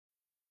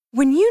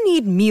When you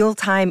need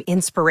mealtime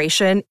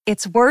inspiration,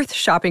 it's worth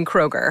shopping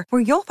Kroger,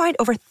 where you'll find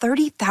over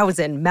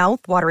 30,000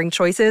 mouth-watering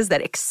choices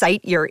that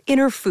excite your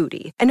inner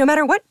foodie. And no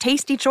matter what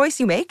tasty choice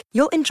you make,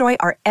 you'll enjoy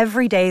our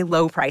everyday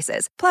low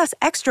prices, plus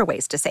extra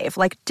ways to save,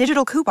 like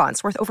digital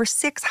coupons worth over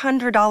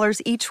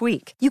 $600 each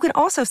week. You can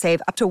also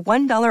save up to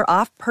 $1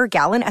 off per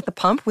gallon at the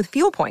pump with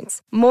fuel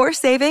points. More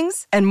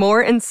savings and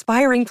more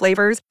inspiring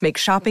flavors make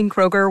shopping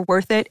Kroger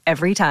worth it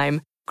every time.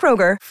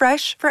 Kroger,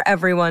 fresh for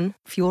everyone.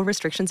 Fuel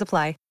restrictions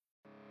apply.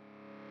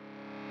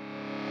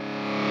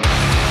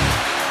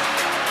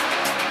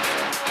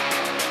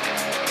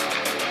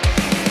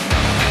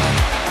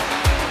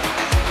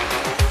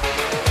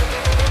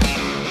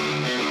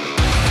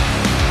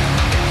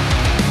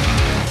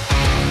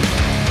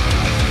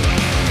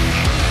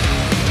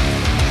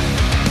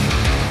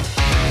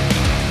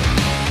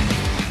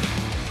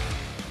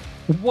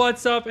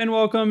 What's up, and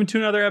welcome to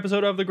another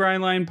episode of the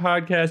Grindline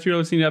Podcast. You're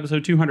listening to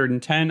episode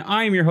 210.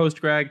 I am your host,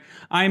 Greg.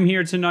 I'm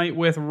here tonight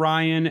with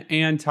Ryan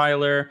and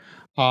Tyler.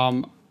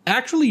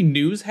 Actually,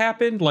 news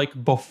happened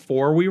like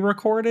before we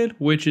recorded,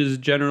 which is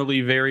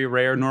generally very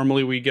rare.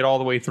 Normally, we get all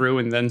the way through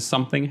and then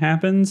something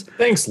happens.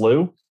 Thanks,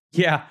 Lou.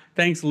 Yeah,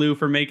 thanks, Lou,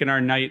 for making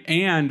our night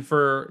and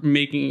for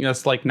making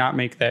us not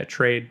make that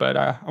trade. But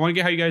I want to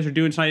get how you guys are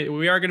doing tonight.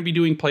 We are going to be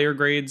doing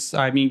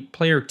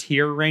player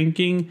tier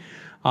ranking.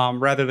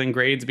 Rather than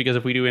grades, because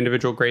if we do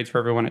individual grades for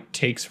everyone, it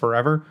takes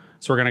forever.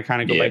 So we're going to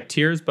kind of go by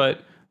tiers. But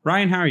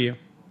Ryan, how are you?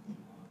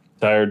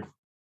 Tired.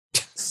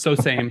 So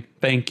same.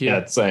 Thank you.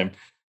 Yeah, same.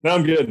 No,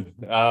 I'm good.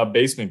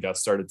 Basement got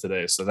started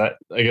today. So that,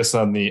 I guess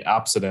on the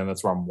opposite end,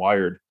 that's where I'm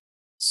wired.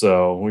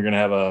 So we're going to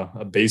have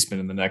a basement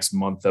in the next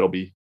month. That'll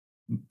be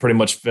pretty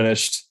much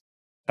finished.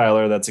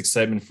 Tyler, that's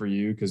excitement for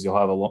you because you'll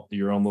have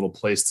your own little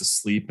place to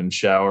sleep and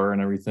shower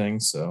and everything.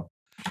 So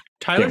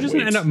Tyler just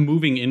going to end up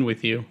moving in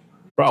with you.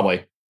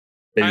 Probably.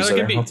 Tyler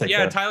can be,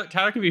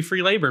 Tyler can be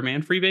free labor,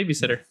 man. Free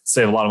babysitter.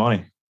 Save a lot of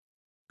money.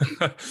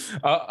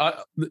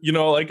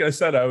 Like I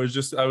said, I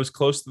was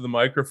close to the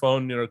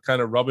microphone,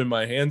 kind of rubbing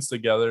my hands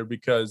together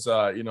because,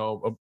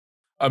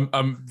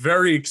 I'm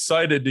very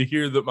excited to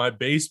hear that my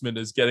basement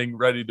is getting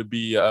ready to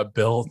be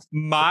built.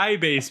 My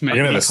basement.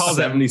 You're going to have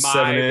a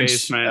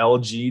 77-inch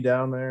LG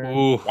down there.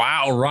 Ooh,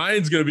 wow.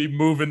 Ryan's going to be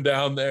moving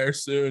down there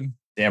soon.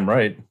 Damn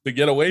right. To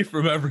get away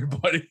from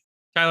everybody.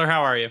 Tyler,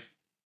 how are you?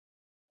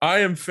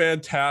 I am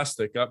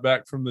fantastic. Got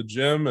back from the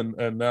gym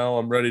and now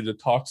I'm ready to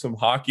talk some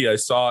hockey. I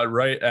saw it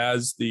right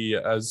as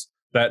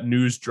that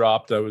news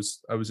dropped. I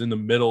was in the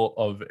middle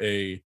of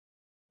I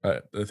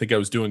think I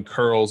was doing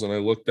curls and I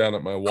looked down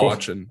at my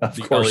watch and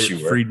the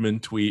Elliot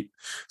Friedman tweet.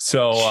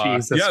 So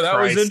that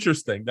was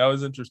interesting.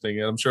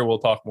 And I'm sure we'll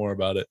talk more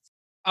about it.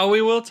 Oh,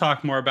 we will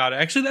talk more about it.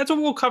 Actually, that's what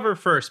we'll cover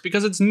first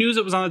because it's news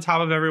that was on the top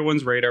of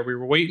everyone's radar. We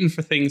were waiting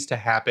for things to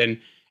happen.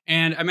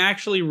 And I'm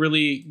actually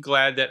really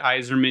glad that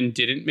Yzerman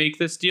didn't make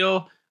this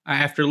deal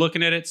after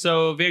looking at it.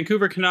 So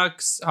Vancouver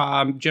Canucks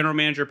general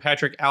manager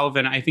Patrick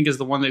Alvin, I think, is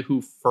the one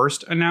who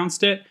first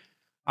announced it,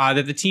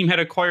 that the team had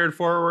acquired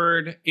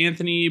forward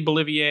Anthony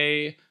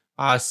Bolivier,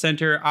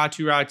 center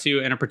Atu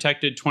Ratu, and a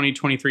protected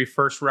 2023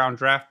 first-round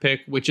draft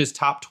pick, which is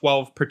top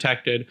 12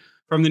 protected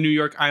from the New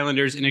York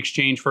Islanders in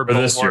exchange for Bo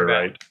this year,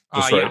 Horvat.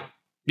 right?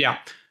 Yeah.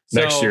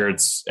 Next year,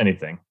 it's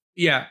anything.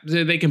 Yeah,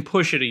 they can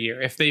push it a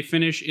year. If they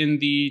finish in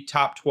the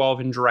top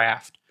 12 in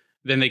draft,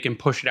 then they can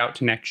push it out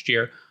to next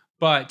year.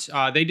 But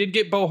they did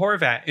get Bo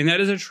Horvat, and that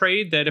is a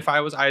trade that if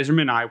I was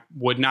Yzerman, I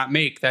would not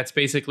make. That's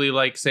basically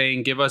like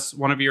saying, give us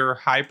one of your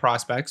high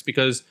prospects,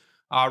 because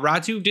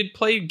Ratu did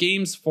play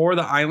games for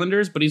the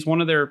Islanders, but he's one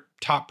of their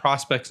top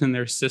prospects in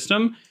their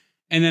system.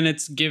 And then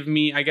it's give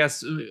me, I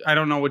guess, I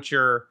don't know what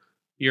your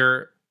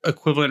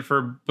equivalent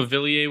for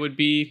Bavilier would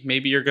be.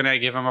 Maybe you're going to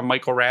give him a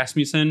Michael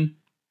Rasmussen.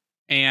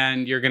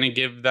 And you're going to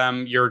give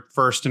them your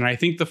first. And I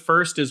think the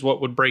first is what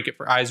would break it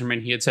for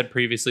Yzerman. He had said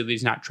previously that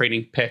he's not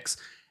trading picks.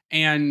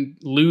 And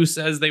Lou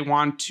says they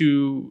want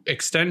to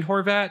extend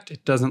Horvat.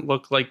 It doesn't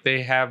look like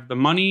they have the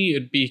money.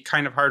 It'd be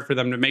kind of hard for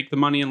them to make the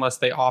money unless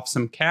they off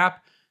some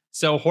cap.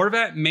 So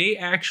Horvat may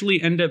actually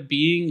end up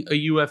being a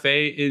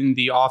UFA in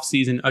the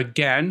offseason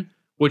again,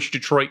 which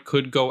Detroit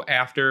could go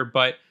after.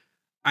 But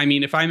I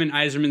mean, if I'm in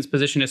Yzerman's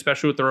position,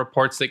 especially with the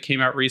reports that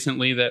came out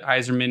recently that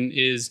Yzerman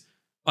is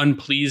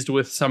unpleased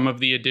with some of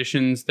the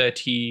additions that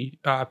he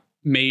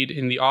made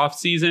in the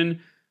offseason,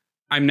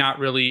 I'm not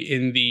really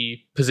in the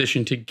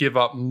position to give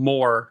up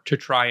more to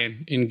try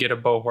and get a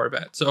Bo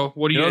Horvat. So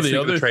what do you guys think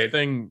of the trade? The other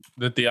thing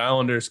that the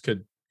Islanders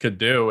could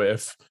do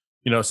if,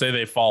 say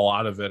they fall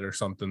out of it or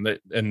something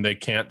and they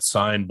can't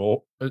sign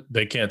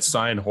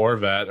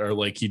Horvat, or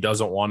like he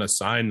doesn't want to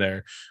sign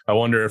there. I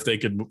wonder if they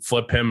could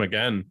flip him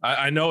again.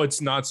 I know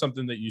it's not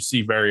something that you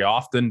see very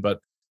often, but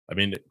I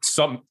mean, it's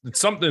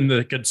something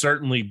that could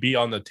certainly be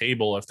on the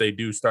table if they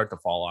do start to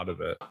fall out of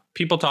it.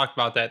 People talked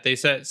about that. They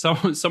said,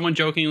 someone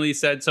jokingly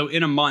said, so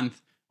in a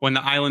month, when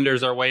the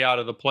Islanders are way out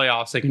of the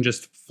playoffs, they can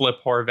just flip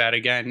Horvat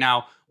again.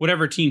 Now,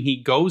 whatever team he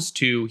goes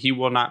to, he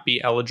will not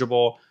be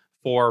eligible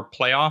for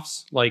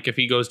playoffs. Like if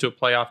he goes to a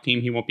playoff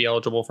team, he won't be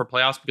eligible for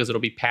playoffs because it'll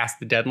be past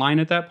the deadline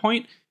at that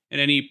point.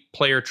 and any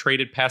player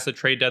traded past the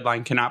trade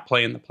deadline cannot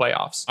play in the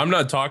playoffs. I'm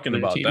not talking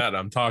about team. that.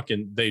 I'm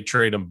talking they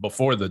trade him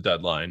before the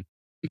deadline.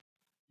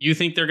 You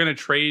think they're going to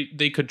trade?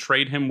 They could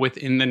trade him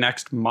within the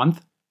next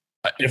month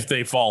if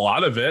they fall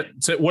out of it.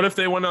 So what if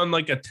they went on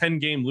like a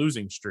 10-game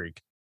losing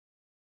streak?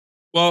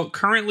 Well,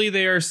 currently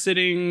they are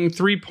sitting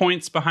 3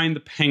 points behind the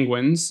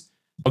Penguins.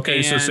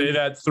 Okay, so say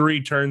that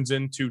 3 turns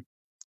into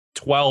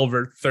 12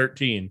 or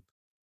 13.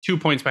 2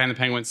 points behind the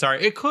Penguins.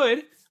 Sorry, it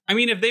could. I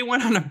mean, if they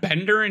went on a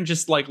bender and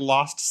just like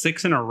lost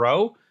 6 in a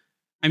row,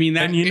 I mean,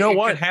 that, and you know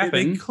what? Could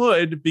happen. They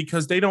could,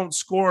 because they don't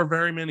score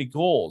very many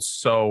goals.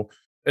 So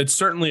it's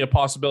certainly a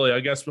possibility. I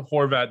guess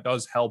Horvat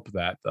does help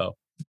that, though.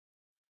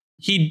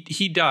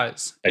 He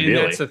does. Ideally.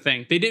 And that's the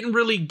thing. They didn't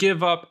really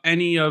give up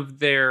any of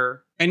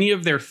their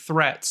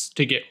threats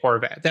to get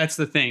Horvat. That's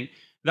the thing.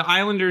 The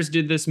Islanders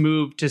did this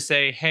move to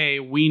say, hey,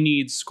 we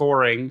need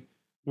scoring.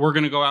 We're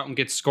going to go out and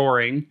get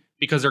scoring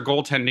because their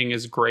goaltending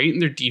is great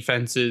and their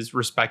defense is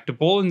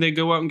respectable. And they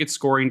go out and get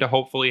scoring to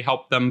hopefully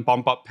help them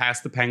bump up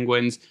past the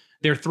Penguins.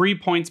 They're 3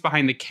 points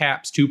behind the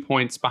Caps, 2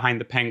 points behind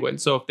the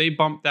Penguins. So if they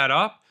bump that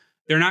up,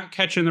 they're not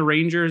catching the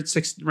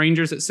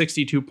Rangers at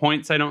 62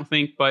 points, I don't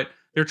think, but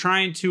they're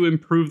trying to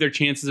improve their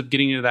chances of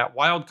getting into that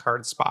wild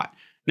card spot.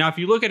 Now, if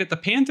you look at it, the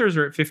Panthers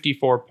are at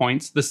 54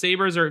 points, the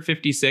Sabres are at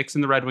 56,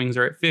 and the Red Wings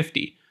are at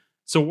 50.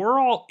 So we're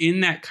all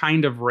in that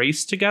kind of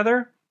race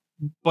together.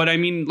 But I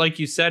mean, like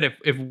you said,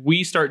 if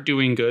we start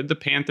doing good, the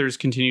Panthers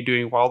continue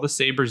doing well, the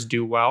Sabres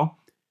do well.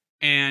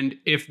 And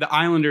if the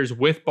Islanders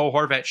with Bo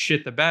Horvat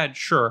shit the bed,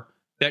 sure,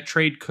 that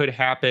trade could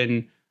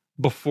happen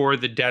before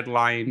the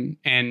deadline.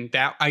 And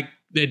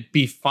it'd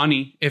be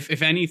funny.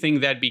 If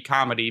anything, that'd be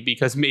comedy,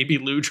 because maybe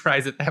Lou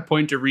tries at that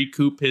point to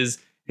recoup his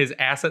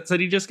assets that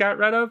he just got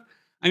rid of.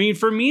 I mean,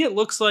 for me, it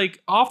looks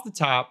like off the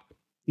top,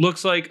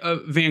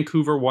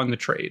 Vancouver won the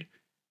trade,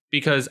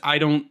 because I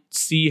don't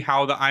see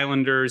how the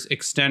Islanders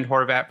extend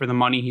Horvat for the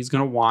money he's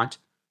going to want.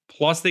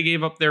 Plus, they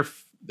gave up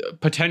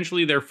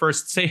potentially their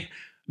first, say,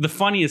 the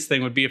funniest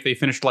thing would be if they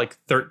finished like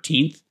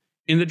 13th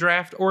in the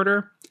draft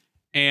order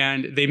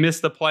and they miss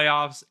the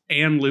playoffs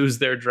and lose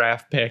their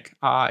draft pick.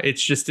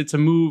 It's a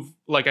move,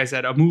 like I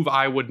said, a move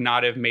I would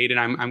not have made. And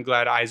I'm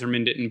glad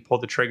Yzerman didn't pull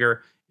the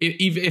trigger.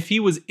 If he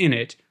was in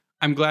it,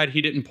 I'm glad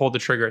he didn't pull the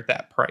trigger at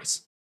that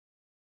price.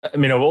 I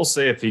mean, I will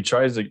say, if he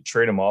tries to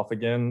trade him off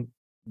again,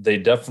 they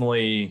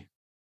definitely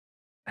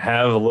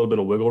have a little bit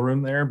of wiggle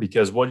room there,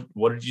 because what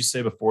did you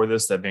say before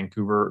this, that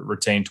Vancouver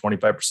retained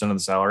 25% of the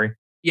salary?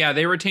 Yeah,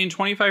 they retained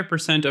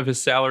 25% of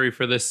his salary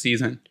for this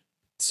season.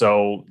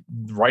 So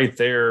right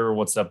there,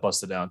 what's that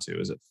busted down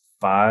to? Is it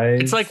 5?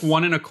 It's like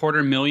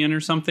 $1.25 million or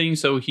something.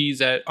 So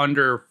he's at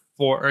under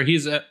 4, or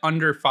he's at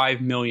under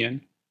 5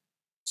 million.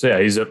 So yeah,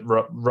 he's at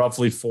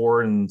roughly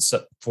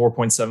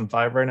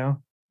 4.75 right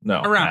now.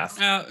 No, around.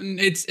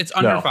 It's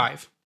under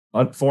 5.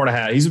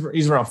 4.5.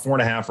 He's around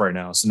 4.5 right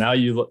now. So now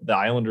the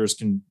Islanders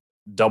can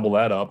double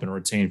that up and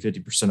retain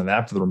 50% of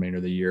that for the remainder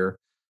of the year.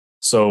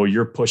 So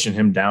you're pushing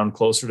him down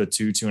closer to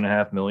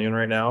 2.5 million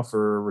right now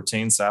for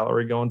retained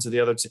salary going to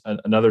the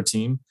another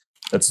team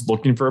that's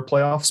looking for a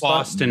playoff spot.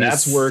 Boston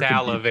that's is where it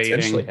salivating. could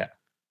potentially happen.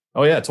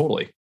 Oh yeah,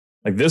 totally.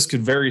 Like this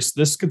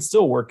could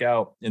still work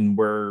out in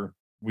where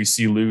we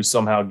see Lou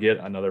somehow get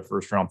another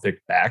first round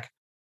pick back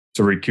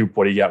to recoup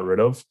what he got rid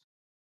of,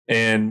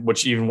 and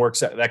which even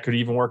works out. That could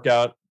even work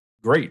out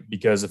great,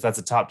 because if that's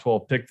a top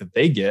 12 pick that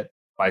they get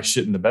by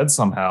shitting the bed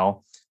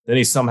somehow, then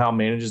he somehow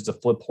manages to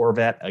flip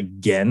Horvat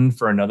again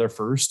for another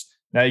first.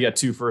 Now you got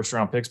 2 first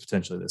round picks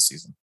potentially this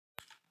season.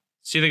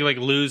 So you think like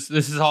Lou's,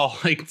 this is all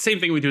like same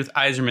thing we do with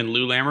Yzerman,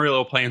 Lou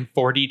Lamoriello playing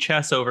 4D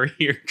chess over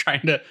here,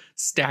 trying to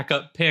stack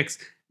up picks,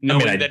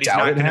 knowing that he's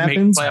not going to make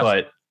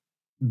playoffs.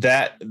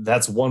 But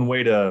that's one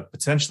way to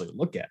potentially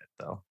look at it,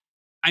 though.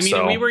 I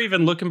mean, we were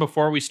even looking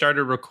before we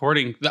started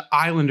recording. The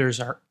Islanders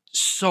are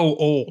so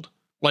old.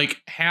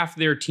 Like half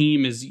their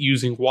team is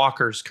using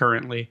walkers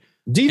currently.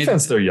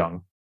 Defense, they're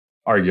young,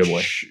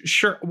 arguably.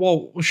 Sure.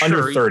 Well, sure.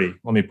 Under 30.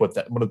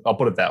 I'll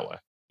put it that way.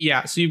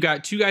 Yeah. So you've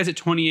got 2 guys at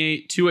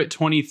 28, 2 at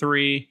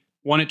 23,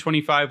 1 at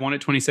 25, 1 at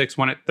 26,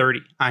 1 at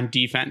 30 on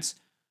defense.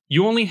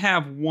 You only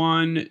have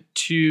 1,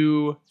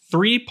 2,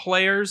 3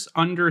 players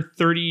under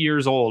 30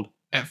 years old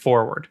at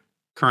forward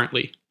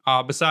currently.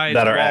 Besides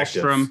that are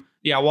Wahlstrom. active.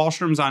 Yeah,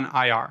 Wahlstrom's on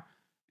IR.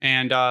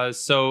 And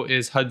so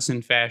is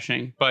Hudson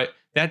Fasching. But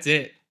that's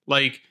it.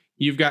 Like,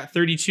 you've got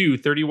 32,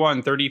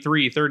 31,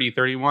 33, 30,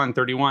 31,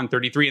 31,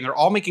 33, and they're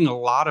all making a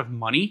lot of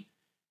money.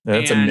 Yeah,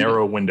 that's a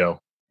narrow window.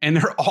 And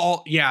they're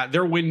all,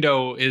 their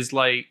window is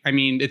like, I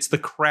mean, it's the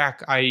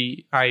crack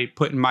I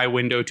put in my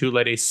window to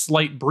let a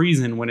slight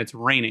breeze in when it's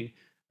raining.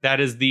 That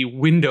is the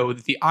window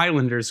that the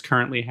Islanders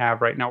currently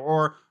have right now.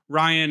 Or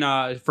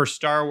Ryan, for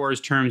Star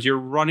Wars terms, you're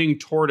running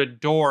toward a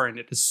door and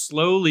it is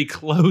slowly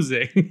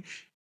closing.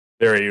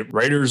 Very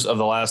Raiders of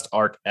the Last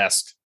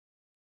Ark-esque.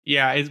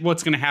 Yeah,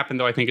 what's going to happen,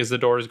 though, I think, is the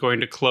door is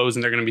going to close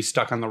and they're going to be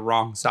stuck on the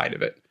wrong side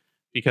of it.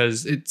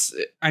 Because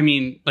I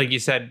mean, like you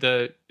said,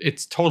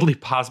 it's totally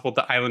possible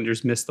the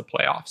Islanders miss the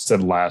playoffs.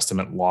 Said last. I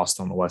meant lost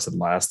on the West. Said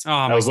last. Oh,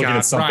 I was looking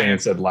at something Ryan.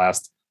 and said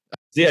last.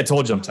 Yeah, I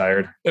told you I'm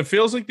tired. It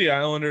feels like the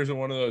Islanders are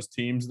one of those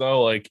teams,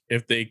 though. Like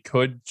if they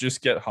could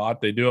just get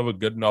hot, they do have a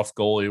good enough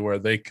goalie where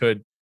they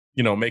could,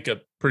 make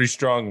a pretty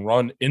strong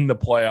run in the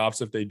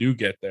playoffs if they do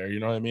get there. You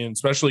know what I mean?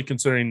 Especially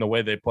considering the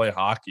way they play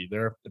hockey.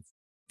 They're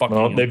fucking.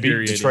 Well, they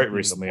beat Detroit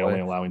recently, only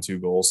allowing 2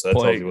 goals. So that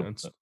tells you what.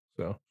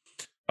 So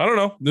I don't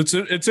know.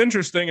 It's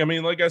interesting. I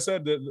mean, like I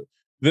said,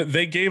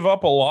 they gave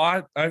up a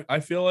lot. I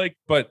feel like,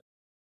 but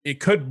it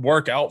could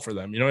work out for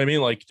them. You know what I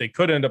mean? Like they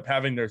could end up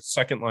having their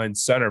second line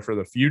center for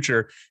the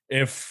future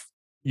if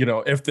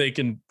they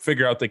can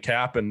figure out the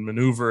cap and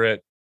maneuver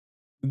it.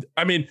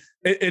 I mean,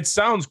 it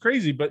sounds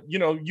crazy, but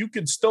you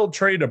could still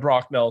trade a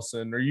Brock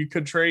Nelson, or you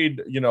could trade,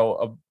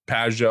 a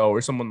Pajot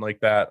or someone like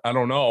that. I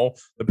don't know.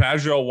 The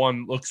Pajot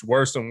one looks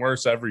worse and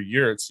worse every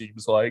year, it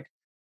seems like.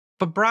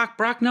 But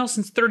Brock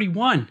Nelson's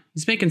 31.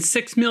 He's making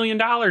 $6 million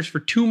for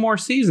 2 more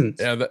seasons.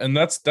 Yeah, and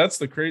that's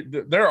the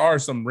crazy. There are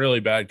some really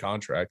bad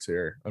contracts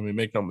here. I mean,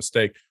 make no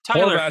mistake.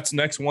 Tyler, Horvat's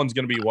next one's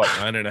going to be what,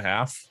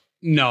 9.5?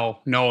 No.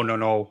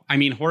 I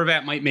mean,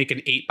 Horvat might make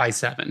an 8 by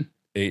 7.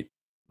 8.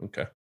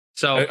 Okay.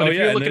 So if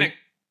you're looking at,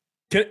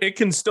 it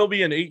can still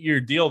be an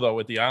 8-year deal though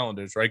with the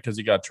Islanders, right? Because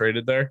he got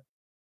traded there.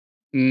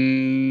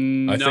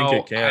 I think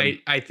it can.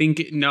 I think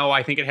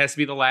it has to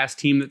be the last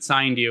team that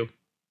signed you.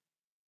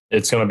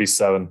 It's going to be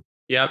 7.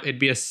 Yep, it'd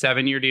be a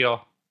 7-year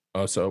deal.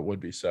 Oh, so it would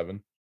be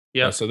 7.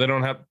 Yeah. So they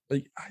don't have.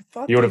 I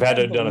thought you would have had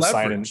to have done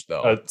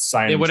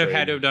They would have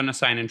had to have done a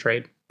sign and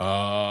trade.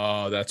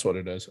 Oh, that's what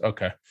it is.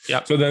 Okay.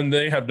 Yeah. So then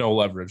they have no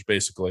leverage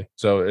basically.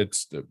 So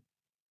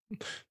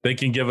they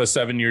can give a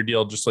 7-year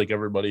deal just like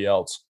everybody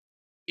else.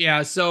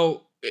 Yeah.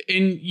 So,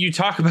 you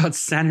talk about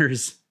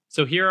centers.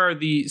 So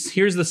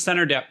here's the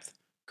center depth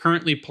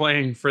currently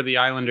playing for the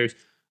Islanders.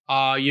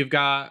 You've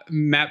got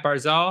Matt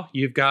Barzal,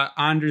 you've got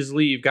Anders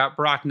Lee, you've got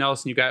Brock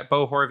Nelson, you've got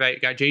Bo Horvat, you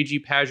got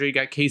JG Pajot, you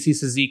got Casey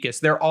Cizikas.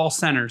 They're all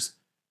centers.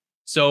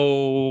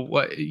 So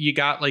what you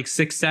got, like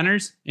 6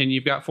 centers, and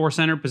you've got 4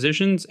 center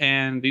positions,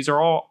 and these are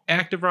all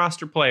active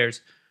roster players.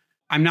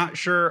 I'm not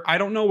sure. I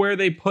don't know where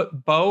they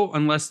put Bo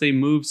unless they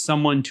move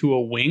someone to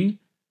a wing.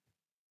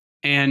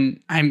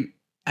 And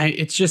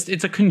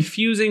it's a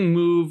confusing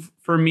move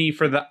for me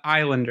for the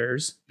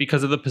Islanders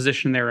because of the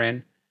position they're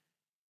in.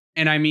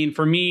 And I mean,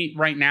 for me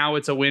right now,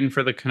 it's a win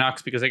for the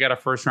Canucks because they got a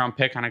 1st-round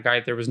pick on a guy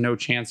that there was no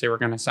chance they were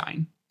going to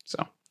sign.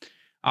 So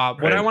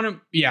what I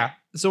want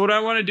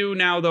to do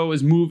now, though,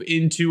 is move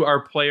into our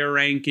player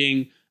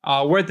ranking.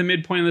 We're at the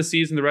midpoint of the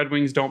season. The Red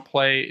Wings don't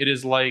play. It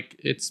is like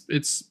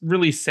it's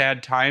really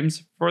sad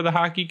times for the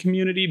hockey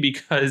community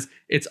because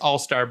it's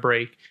All-Star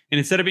break. And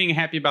instead of being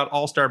happy about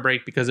All-Star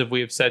break, because as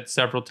we have said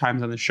several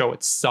times on the show,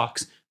 it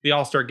sucks. The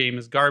All-Star game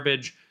is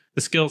garbage.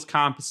 The skills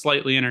comp is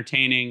slightly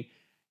entertaining.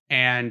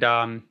 And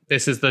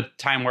this is the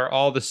time where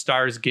all the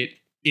stars get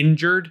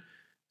injured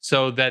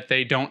so that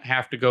they don't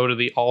have to go to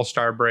the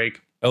All-Star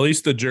break. At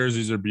least the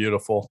jerseys are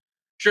beautiful.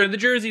 Sure, the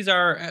jerseys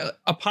are,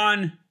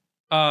 upon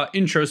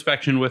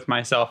introspection with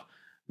myself,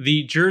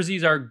 the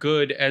jerseys are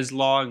good as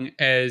long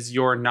as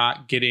you're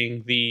not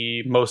getting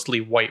the mostly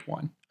white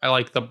one. I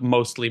like the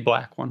mostly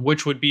black one,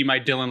 which would be my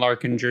Dylan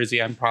Larkin jersey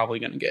I'm probably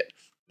going to get.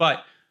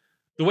 But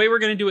the way we're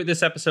going to do it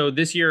this episode,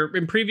 this year,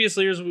 in previous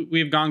years,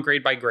 we've gone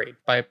grade, by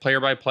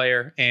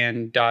player,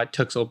 and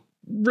took a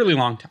really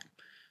long time.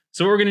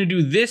 So what we're going to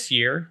do this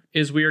year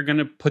is we are going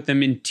to put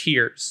them in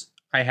tiers.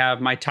 I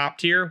have my top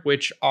tier,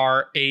 which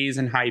are A's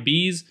and high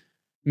B's,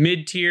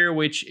 mid tier,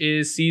 which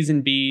is C's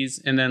and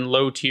B's, and then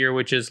low tier,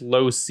 which is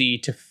low C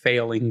to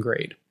failing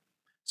grade.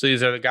 So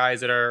these are the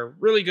guys that are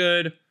really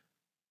good,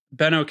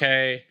 been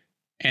okay,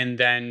 and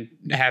then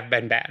have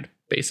been bad,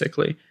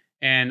 basically.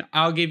 And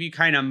I'll give you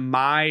kind of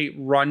my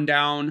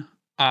rundown.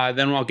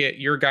 Then we'll get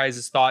your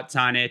guys' thoughts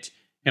on it,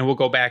 and we'll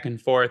go back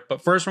and forth.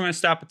 But first, we're going to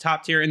stop at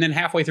top tier, and then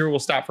halfway through, we'll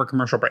stop for a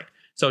commercial break.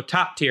 So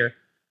top tier.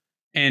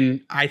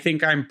 And I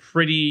think I'm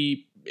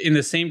pretty in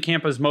the same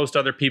camp as most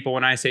other people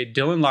when I say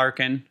Dylan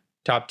Larkin,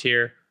 top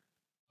tier.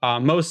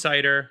 Mo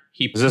Seider.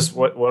 Is this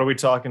what are we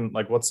talking?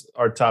 Like, what's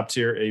our top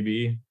tier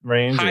AB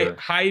range?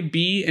 High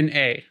B and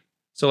A.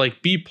 So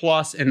like B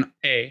plus and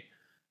A.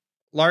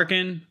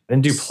 Larkin. I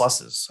didn't do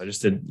pluses. I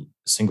just did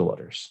single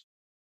letters.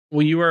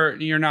 Well,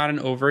 you're not an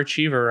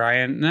overachiever,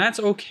 Ryan. And that's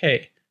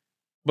okay.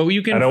 But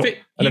you can fit.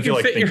 I don't feel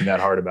like thinking that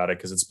hard about it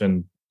because it's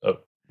been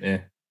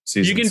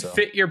season. You can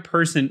fit your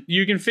person.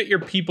 You can fit your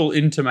people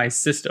into my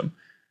system.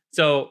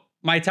 So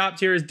my top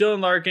tier is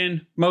Dylan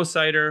Larkin, Mo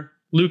Seider,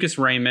 Lucas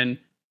Raymond,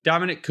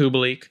 Dominic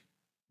Kubalik,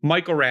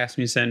 Michael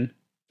Rasmussen,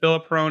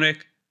 Philip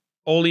Hronik,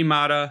 Oli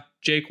Mata,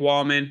 Jake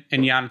Wallman,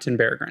 and Jonathan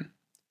Berggren.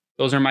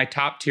 Those are my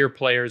top tier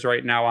players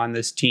right now on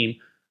this team.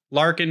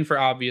 Larkin, for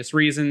obvious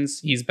reasons,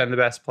 he's been the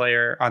best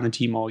player on the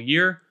team all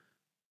year.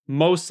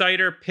 Mo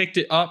Seider picked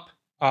it up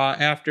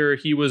after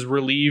he was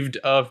relieved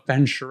of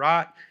Ben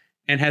Sherratt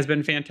and has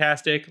been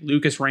fantastic.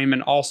 Lucas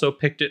Raymond also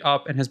picked it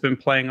up and has been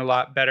playing a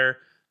lot better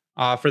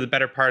for the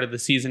better part of the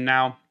season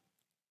now.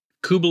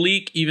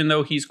 Kubalik, even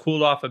though he's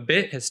cooled off a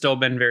bit, has still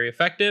been very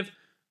effective.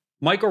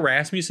 Michael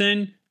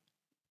Rasmussen,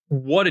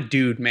 what a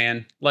dude,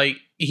 man. Like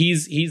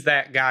he's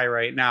that guy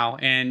right now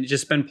and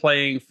just been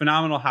playing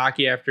phenomenal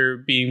hockey after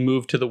being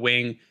moved to the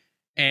wing.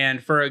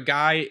 And for a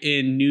guy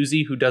in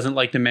Newsy who doesn't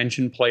like to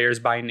mention players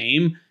by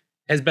name,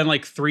 has been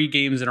like 3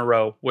 games in a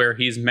row where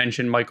he's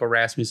mentioned Michael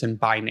Rasmussen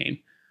by name.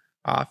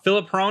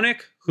 Filip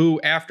Hronek, who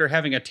after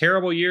having a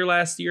terrible year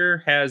last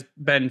year has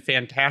been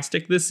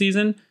fantastic this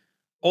season.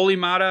 Olli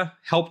Maatta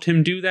helped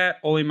him do that.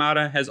 Olli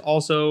Maatta has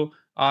also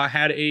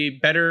had a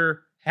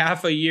better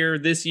half a year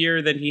this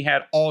year than he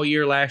had all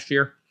year last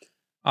year.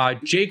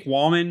 Jake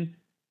Walman,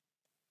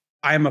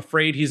 I am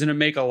afraid he's going to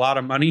make a lot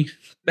of money.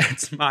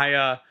 That's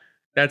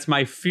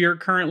my fear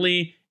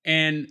currently.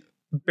 And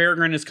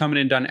Berggren has come in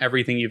and done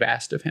everything you've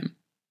asked of him.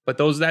 But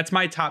that's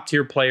my top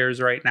tier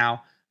players right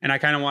now. And I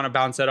kind of want to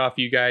bounce that off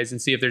you guys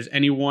and see if there's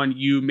anyone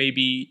you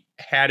maybe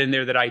had in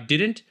there that I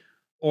didn't,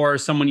 or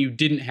someone you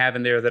didn't have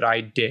in there that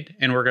I did.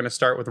 And we're going to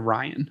start with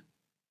Ryan.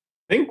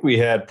 I think we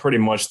had pretty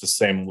much the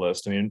same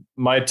list. I mean,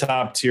 my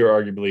top tier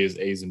arguably is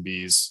A's and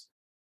B's.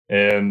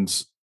 And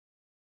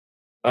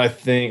I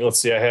think, let's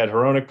see, I had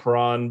Hronek,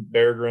 Perron,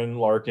 Berggren,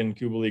 Larkin,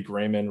 Kubalik,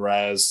 Raymond,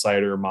 Raz,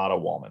 Seider, Maatta,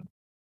 Walman.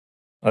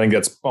 I think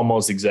that's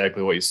almost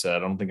exactly what you said. I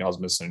don't think I was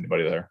missing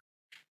anybody there.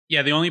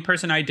 Yeah, the only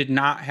person I did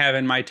not have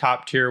in my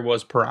top tier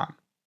was Perron.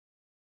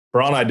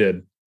 Perron I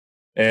did.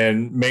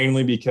 And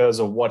mainly because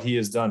of what he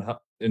has done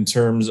in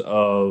terms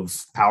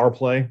of power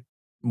play,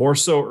 more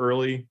so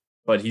early,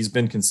 but he's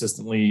been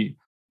consistently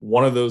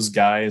one of those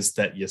guys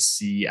that you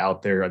see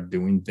out there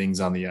doing things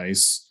on the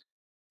ice,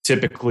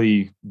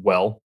 typically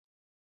well.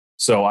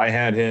 So I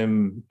had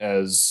him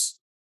as,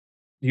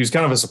 he was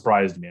kind of a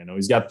surprise to me. I know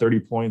he's got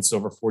 30 points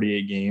over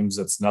 48 games.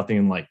 That's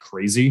nothing like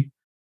crazy,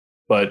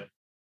 but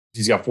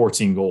he's got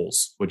 14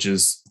 goals, which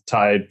is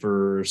tied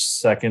for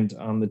second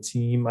on the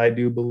team, I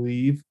do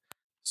believe.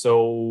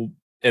 So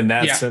in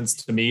that sense,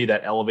 to me,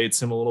 that elevates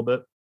him a little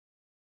bit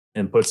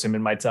and puts him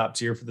in my top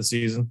tier for the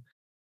season.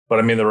 But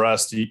I mean, the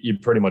rest, you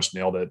pretty much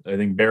nailed it. I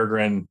think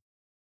Berggren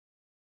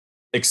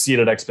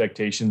exceeded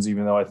expectations,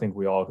 even though I think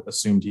we all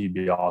assumed he'd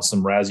be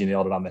awesome. Razzie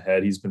nailed it on the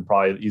head. He's been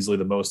probably easily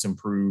the most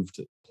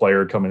improved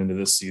player coming into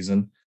this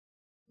season.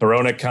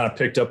 Hronek kind of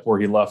picked up where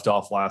he left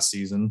off last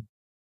season.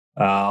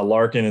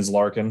 Larkin is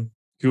Larkin.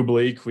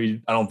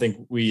 Kubalik, I don't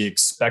think we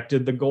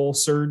expected the goal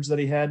surge that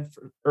he had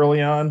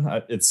early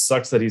on. It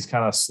sucks that he's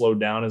kind of slowed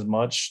down as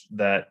much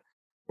that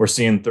we're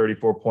seeing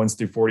 34 points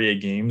through 48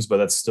 games, but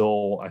that's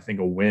still, I think,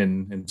 a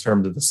win in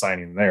terms of the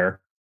signing there.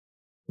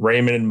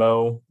 Raymond and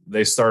Mo,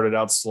 they started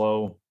out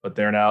slow, but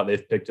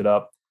they've picked it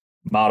up.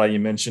 Maatta, you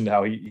mentioned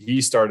how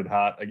he started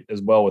hot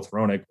as well with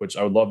Hronek, which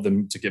I would love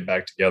them to get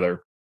back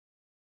together,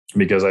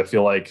 because I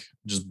feel like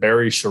just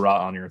bury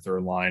Sherratt on your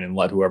third line and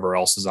let whoever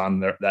else is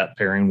on that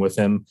pairing with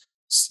him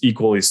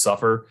equally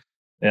suffer.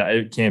 Yeah,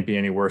 it can't be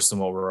any worse than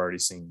what we're already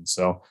seeing.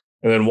 So,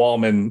 and then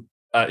Walman,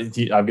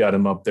 I've got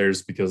him up there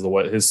just because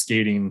his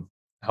skating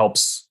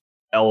helps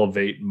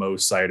elevate Mo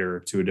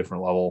Seider to a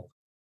different level.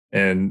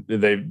 And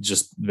they've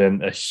just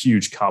been a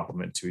huge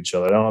compliment to each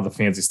other. I don't have the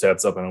fancy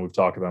stats up. I know we've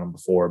talked about them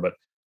before, but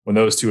when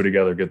those two are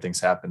together, good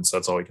things happen. So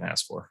that's all we can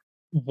ask for.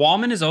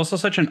 Walman is also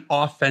such an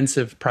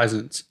offensive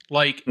presence.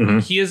 Like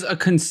he is the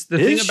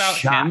thing about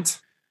him,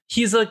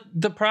 he's like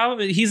the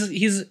problem.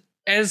 He's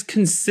as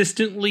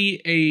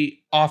consistently a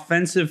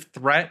offensive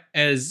threat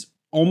as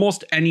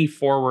almost any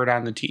forward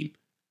on the team,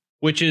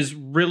 which is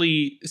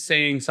really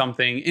saying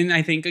something. And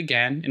I think,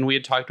 again, and we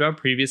had talked about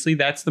previously,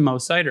 that's the Mo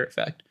Seider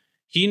effect.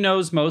 He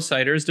knows Mo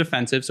Seider is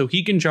defensive, so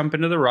he can jump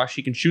into the rush,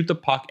 he can shoot the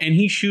puck, and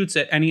he shoots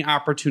at any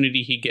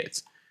opportunity he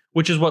gets,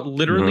 which is what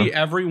literally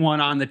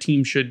everyone on the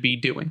team should be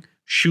doing.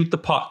 Shoot the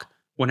puck.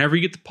 Whenever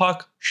you get the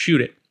puck,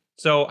 shoot it.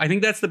 So I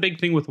think that's the big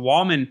thing with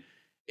Walman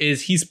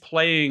is he's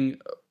playing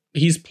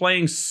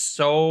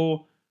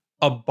so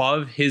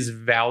above his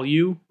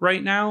value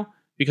right now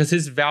because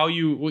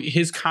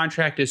his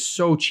contract is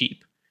so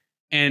cheap.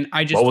 And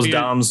I just, what was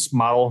Dom's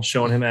model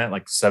showing him at,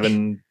 like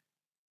 7?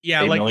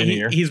 Yeah, like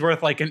he's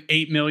worth like an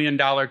 $8 million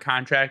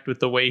contract with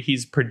the way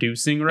he's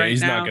producing right now.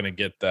 He's not going to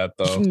get that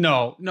though.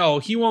 No,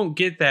 he won't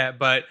get that.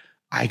 But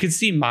I could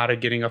see Maatta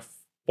getting a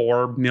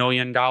 $4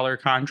 million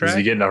contract. Is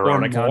he getting a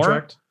Hronek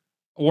contract?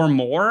 Or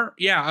more?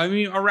 Yeah, I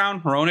mean,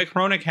 around Hronek.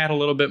 Hronek had a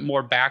little bit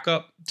more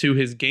backup to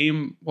his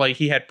game. Like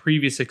he had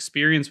previous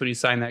experience when he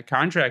signed that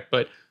contract.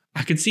 But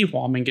I could see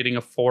Walman getting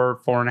a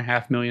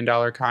 $4.5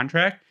 million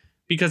contract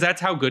because that's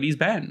how good he's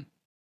been.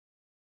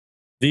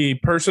 The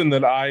person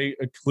that I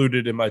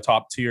included in my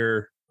top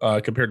tier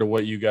compared to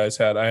what you guys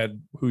had, I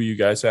had who you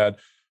guys had,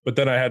 but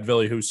then I had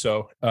Ville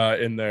Husso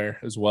in there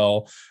as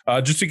well.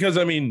 Just because,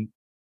 I mean,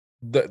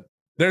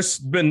 there's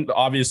been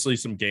obviously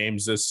some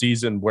games this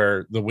season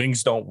where the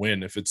Wings don't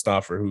win if it's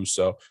not for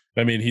Husso.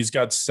 I mean, he's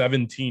got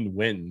 17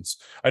 wins.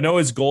 I know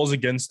his goals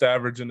against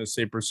average and his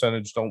save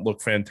percentage don't look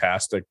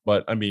fantastic,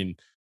 but I mean,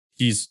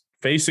 he's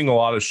facing a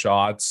lot of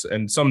shots,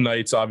 and some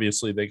nights,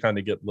 obviously, they kind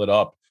of get lit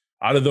up.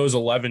 Out of those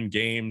 11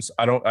 games,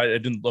 I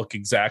didn't look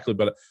exactly,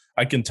 but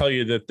I can tell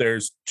you that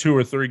there's 2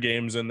 or 3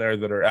 games in there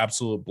that are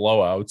absolute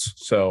blowouts.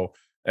 So,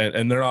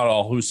 and they're not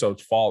all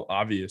Husso's fault,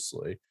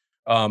 obviously.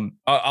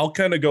 I'll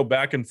kind of go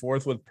back and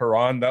forth with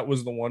Perron. That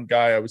was the one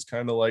guy I was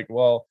kind of like,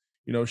 well,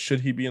 should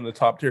he be in the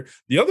top tier?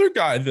 The other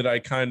guy that I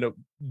kind of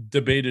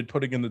debated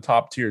putting in the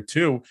top tier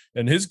too,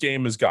 and his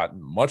game has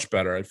gotten much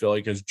better, I feel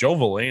like, is Joe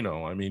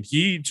Veleno. I mean,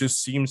 he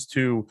just seems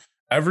to,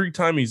 every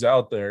time he's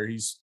out there,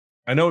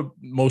 I know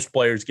most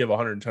players give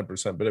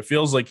 110%, but it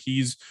feels like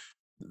he's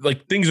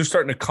like things are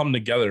starting to come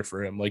together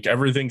for him. Like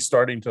everything's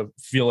starting to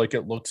feel like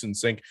it looks in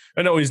sync.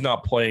 I know he's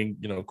not playing,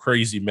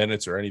 crazy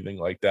minutes or anything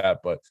like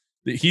that, but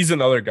he's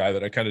another guy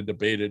that I kind of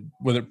debated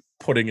whether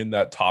putting in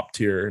that top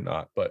tier or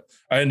not, but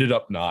I ended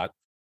up not.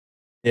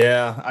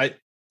 Yeah,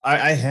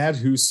 I had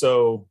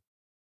Husso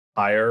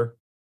higher,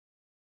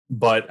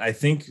 but I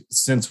think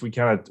since we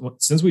talked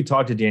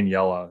to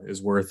Daniela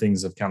is where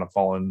things have kind of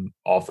fallen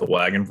off the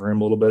wagon for him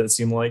a little bit, it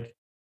seemed like.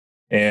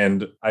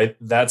 And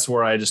that's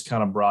where I just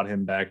kind of brought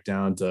him back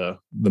down to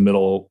the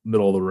middle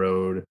of the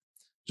road,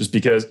 just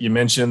because you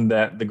mentioned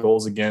that the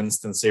goals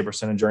against and save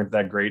percentage aren't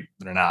that great.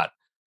 They're not.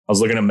 I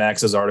was looking at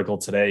Max's article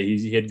today.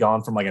 He had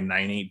gone from like a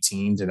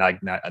 918 to like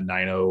a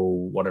 90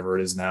 whatever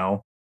it is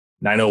now,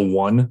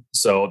 901.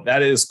 So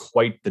that is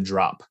quite the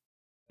drop.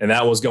 And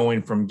that was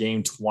going from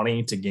game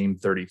 20 to game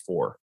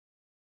 34.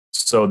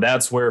 So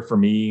that's where, for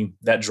me,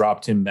 that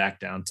dropped him back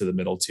down to the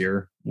middle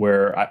tier,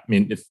 where, I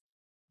mean, if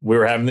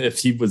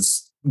he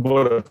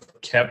would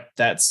have kept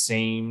that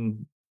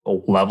same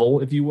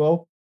level, if you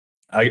will,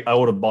 I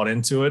would have bought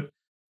into it.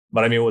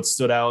 But I mean, what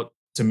stood out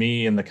to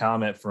me in the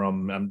comment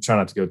I'm trying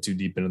not to go too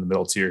deep into the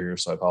middle tier here,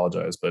 so I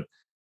apologize. But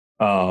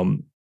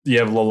you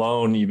have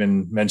Lalone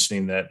even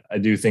mentioning that I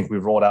do think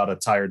we've rolled out a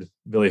tired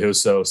Ville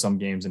Husso some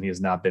games, and he has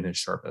not been his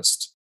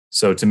sharpest.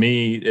 So to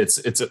me,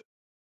 it's a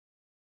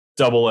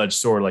double-edged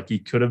sword. Like, he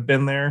could have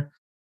been there,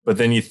 but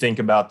then you think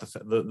about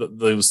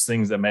those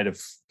things that might have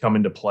come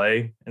into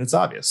play, and it's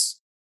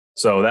obvious.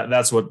 So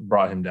that's what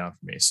brought him down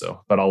for me.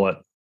 So, but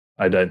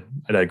I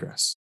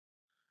digress.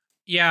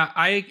 Yeah,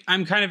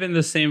 I'm kind of in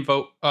the same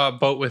boat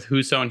with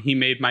Husso, and he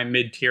made my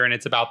mid tier, and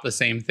it's about the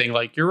same thing.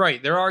 Like, you're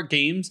right, there are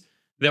games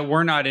that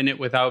we're not in it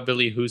without Ville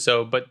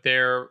Husso, but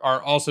there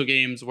are also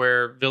games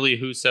where Ville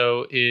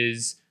Husso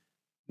is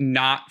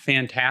not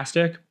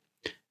fantastic,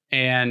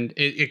 and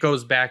it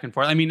goes back and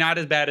forth. I mean, not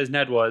as bad as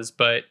Ned was,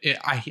 but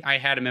I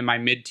had him in my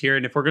mid tier.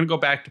 And if we're gonna go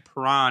back to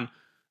Perron,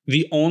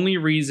 the only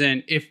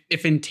reason, if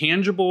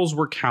intangibles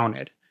were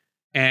counted,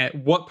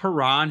 and what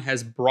Perron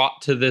has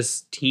brought to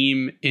this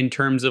team in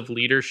terms of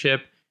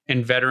leadership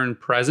and veteran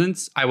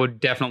presence, I would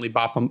definitely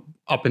bop him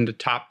up into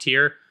top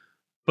tier.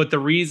 But the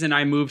reason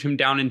I moved him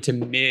down into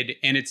mid,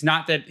 and it's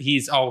not that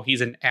he's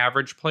an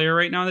average player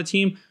right now on the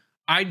team,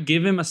 I'd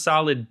give him a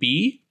solid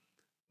B.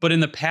 But in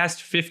the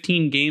past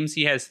 15 games,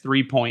 he has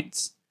 3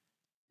 points.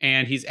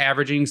 And he's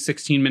averaging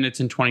 16 minutes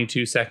and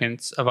 22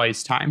 seconds of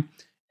ice time.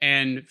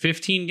 And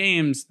 15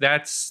 games,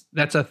 that's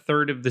a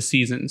third of the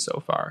season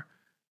so far.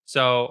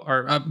 So,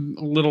 or a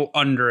little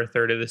under a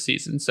third of the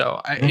season.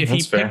 So if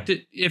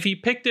he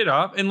picked it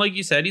up, and like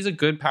you said, he's a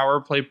good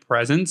power play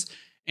presence,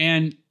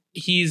 and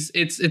it's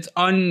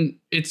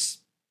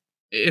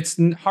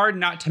hard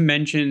not to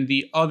mention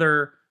the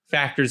other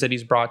factors that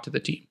he's brought to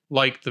the team,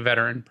 like the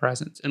veteran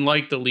presence and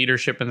like the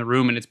leadership in the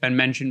room. And it's been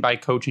mentioned by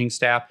coaching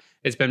staff.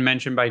 It's been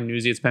mentioned by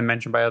Newsy. It's been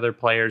mentioned by other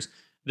players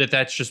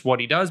that's just what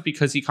he does,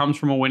 because he comes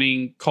from a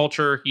winning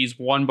culture. He's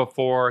won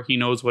before. He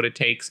knows what it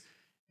takes.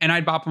 And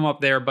I'd bop him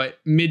up there, but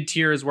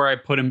mid-tier is where I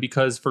put him,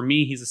 because for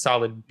me, he's a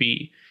solid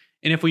B.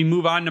 And if we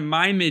move on to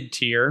my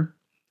mid-tier,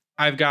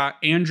 I've got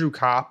Andrew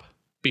Kopp,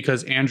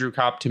 because Andrew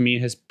Kopp, to me,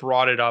 has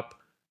brought it up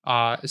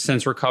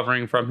since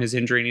recovering from his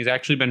injury, and he's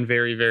actually been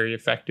very, very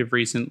effective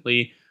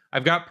recently.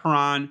 I've got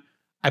Perron.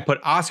 I put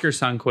Oscar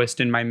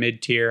Sundqvist in my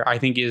mid-tier. I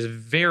think he is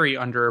very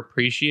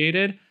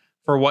underappreciated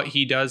for what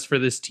he does for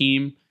this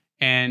team,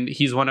 and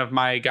he's one of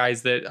my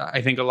guys that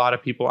I think a lot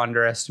of people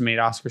underestimate,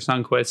 Oscar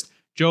Sundqvist.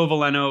 Joe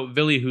Veleno,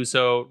 Ville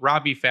Husso,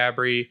 Robbie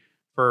Fabry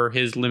for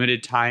his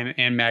limited time,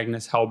 and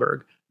Magnus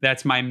Hellberg.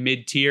 That's my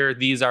mid-tier.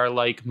 These are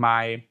like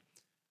my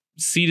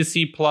C to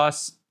C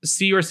plus,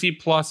 C or C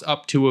plus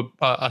up to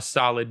a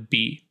solid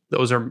B.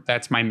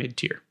 That's my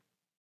mid-tier.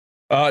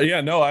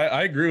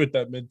 I agree with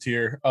that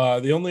mid-tier.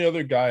 The only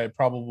other guy I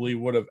probably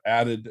would have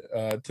added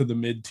to the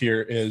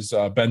mid-tier is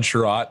Ben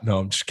Sherratt. No,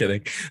 I'm just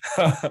kidding.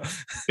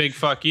 Big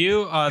fuck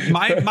you.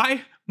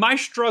 My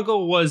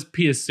struggle was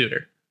Pius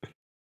Suter.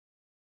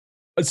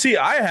 See,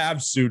 I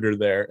have Suter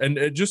there, and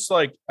it just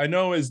like, I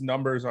know his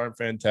numbers aren't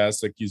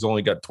fantastic. He's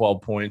only got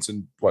 12 points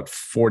in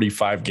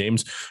 45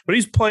 games, but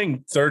he's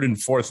playing third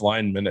and fourth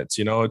line minutes.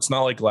 It's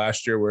not like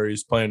last year where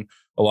he's playing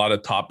a lot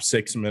of top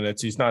 6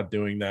 minutes. He's not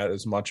doing that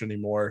as much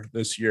anymore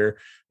this year.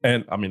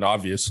 And I mean,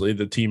 obviously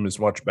the team is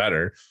much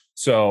better.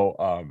 So,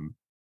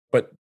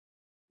 but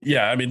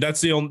yeah, I mean,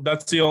 that's the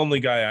only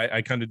guy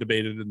I kind of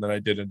debated, and then I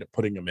did end up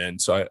putting him in.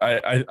 So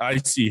I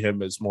see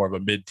him as more of a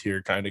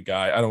mid-tier kind of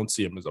guy. I don't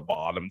see him as a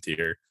bottom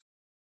tier.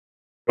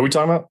 Are we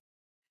talking about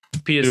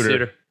Pius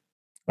Suter?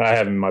 I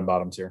have him in my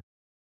bottom tier.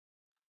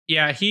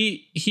 Yeah,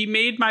 he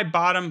made my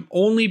bottom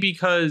only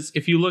because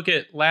if you look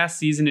at last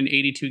season in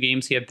 82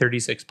 games, he had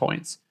 36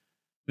 points.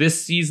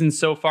 This season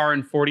so far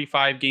in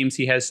 45 games,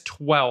 he has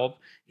 12.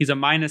 He's a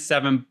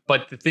 -7,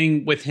 but the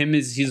thing with him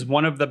is he's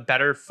one of the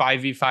better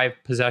 5v5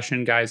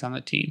 possession guys on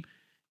the team.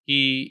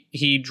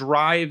 He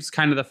drives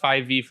kind of the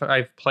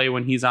 5v5 play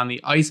when he's on the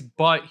ice,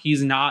 but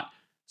he's not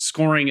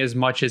scoring as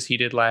much as he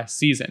did last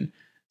season.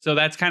 So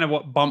that's kind of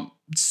what bumped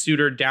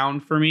Suter down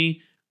for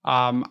me.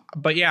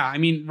 But yeah, I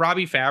mean,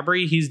 Robbie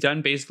Fabry, he's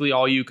done basically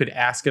all you could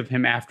ask of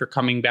him after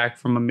coming back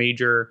from a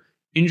major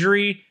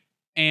injury.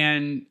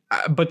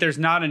 But there's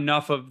not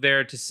enough of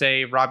there to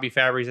say Robbie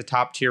Fabry's a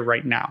top tier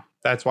right now.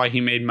 That's why he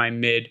made my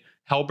mid.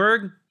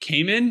 Hellberg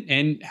came in,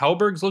 and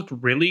Hellberg's looked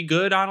really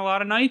good on a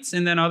lot of nights.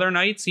 And then other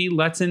nights he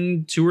lets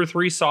in 2 or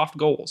 3 soft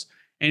goals.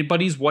 But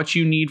he's what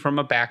you need from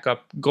a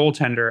backup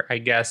goaltender, I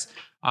guess.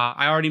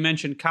 I already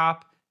mentioned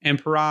Kopp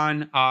and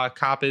Perron.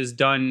 Kopp has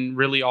done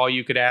really all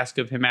you could ask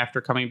of him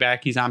after coming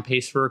back. He's on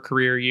pace for a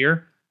career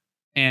year.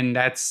 And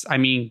that's, I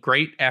mean,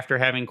 great after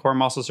having core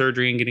muscle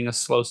surgery and getting a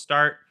slow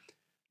start.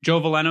 Joe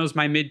Veleno is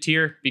my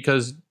mid-tier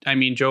because, I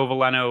mean, Joe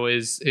Veleno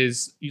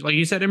is, like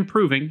you said,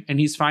 improving, and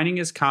he's finding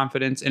his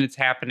confidence, and it's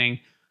happening.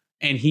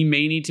 And he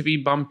may need to be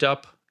bumped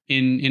up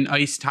in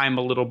ice time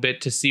a little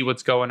bit to see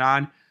what's going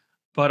on.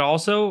 But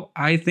also,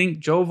 I think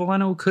Joe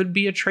Veleno could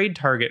be a trade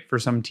target for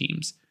some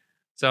teams.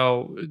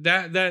 So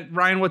that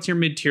Ryan, what's your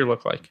mid-tier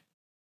look like?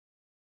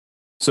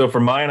 So for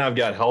mine, I've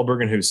got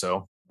Hellberg and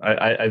Husso.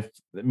 I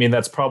mean,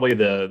 that's probably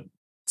the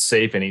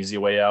safe and easy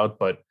way out,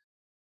 but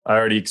I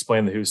already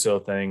explained the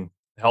Husso thing.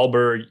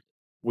 Hellberg,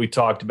 we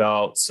talked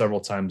about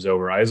several times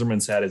over.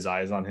 Yzerman's had his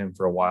eyes on him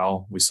for a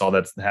while. We saw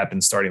that happen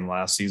starting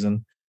last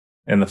season.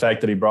 And the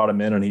fact that he brought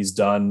him in and he's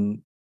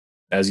done,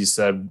 as you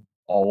said,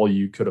 all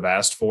you could have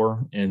asked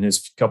for in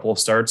his couple of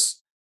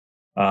starts.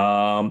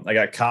 I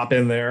got Kopp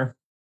in there,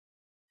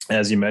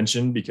 as you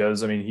mentioned,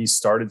 because, I mean, he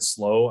started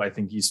slow. I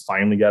think he's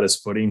finally got his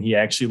footing. He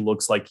actually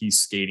looks like he's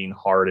skating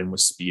hard and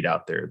with speed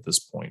out there at this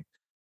point.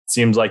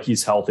 Seems like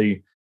he's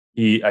healthy.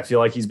 I feel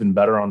like he's been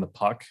better on the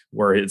puck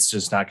where it's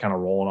just not kind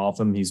of rolling off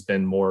him. He's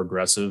been more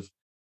aggressive.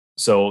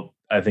 So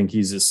I think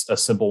he's a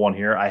simple one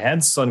here. I had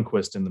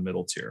Sundqvist in the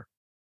middle tier.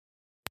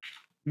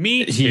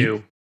 Me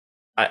too.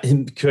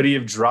 Could he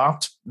have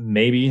dropped?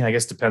 Maybe. I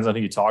guess depends on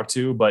who you talk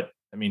to. But,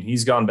 I mean,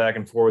 he's gone back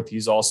and forth.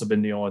 He's also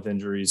been dealing with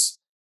injuries.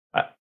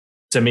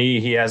 To me,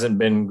 he hasn't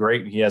been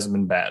great. He hasn't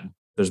been bad.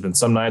 There's been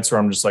some nights where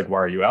I'm just like, why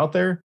are you out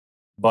there?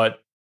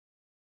 But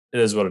it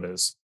is what it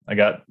is. I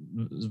got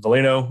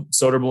Veleno,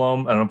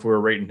 Soderblom. I don't know if we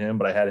were rating him,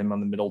 but I had him on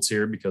the middle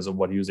tier because of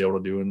what he was able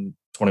to do in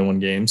 21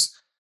 games.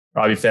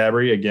 Robbie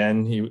Fabry,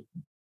 again, he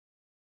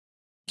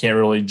can't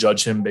really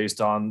judge him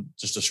based on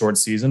just a short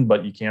season,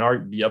 but you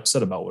can't be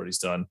upset about what he's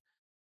done.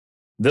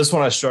 This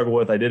one I struggle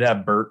with. I did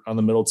have Bert on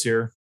the middle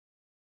tier,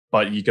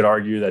 but you could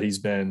argue that he's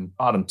been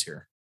bottom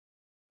tier.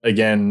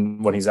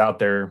 Again, when he's out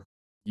there,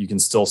 you can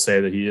still say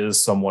that he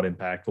is somewhat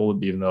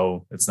impactful, even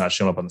though it's not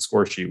showing up on the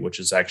score sheet, which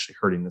is actually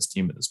hurting this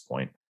team at this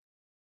point.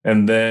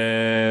 And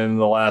then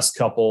the last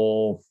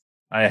couple,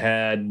 I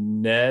had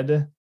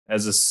Ned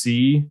as a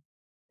C,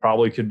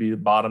 probably could be the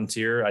bottom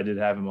tier. I did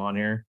have him on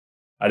here.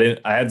 I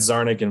had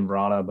Zarnik and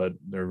Vrana, but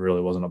there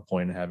really wasn't a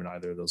point in having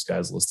either of those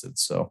guys listed.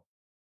 So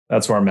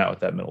that's where I'm at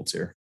with that middle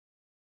tier.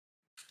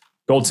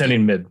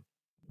 Goaltending mid.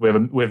 We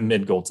have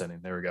mid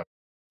goaltending. There we go.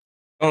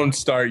 Don't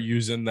start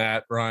using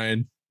that,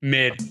 Ryan.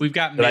 Mid. We've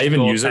got mid. Did I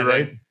even use it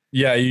right?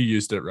 Yeah, you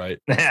used it right.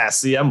 Yeah,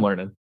 see, I'm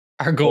learning.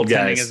 Our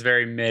goaltending is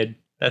very mid.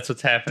 That's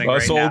what's happening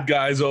Us right now. old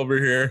guys over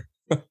here.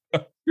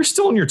 You're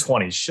still in your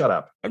 20s. Shut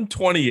up. I'm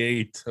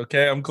 28.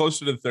 Okay, I'm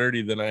closer to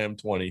 30 than I am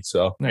 20.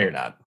 So no, you're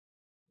not.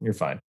 You're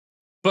fine.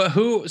 But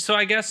so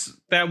I guess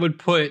that would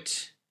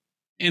put,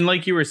 and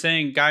like you were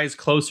saying, guys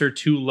closer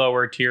to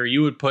lower tier.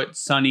 You would put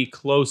Sonny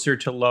closer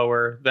to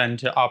lower than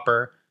to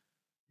upper.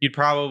 You'd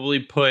probably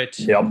put.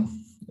 Yep.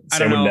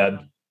 Same with Ned.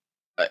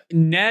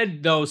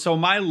 Ned, though, so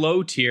my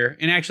low tier,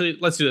 and actually,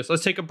 let's do this.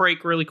 Let's take a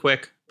break really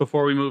quick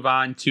before we move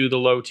on to the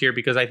low tier,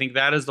 because I think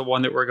that is the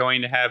one that we're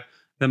going to have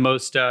the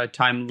most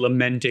time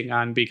lamenting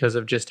on because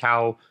of just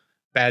how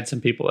bad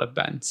some people have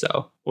been.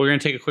 So we're going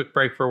to take a quick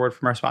break for a word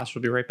from our sponsor.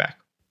 We'll be right back.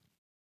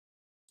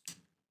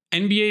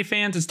 NBA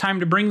fans, it's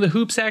time to bring the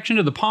hoops action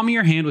to the palm of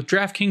your hand with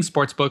DraftKings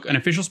Sportsbook, an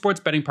official sports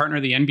betting partner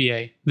of the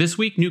NBA. This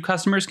week, new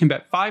customers can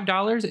bet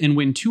 $5 and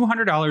win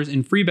 $200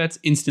 in free bets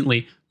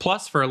instantly.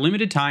 Plus, for a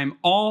limited time,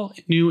 all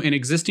new and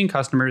existing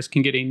customers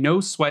can get a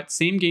no-sweat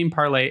same-game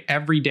parlay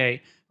every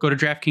day. Go to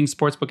DraftKings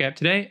Sportsbook app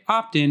today,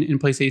 opt in, and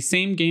place a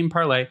same-game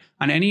parlay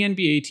on any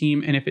NBA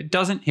team, and if it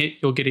doesn't hit,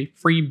 you'll get a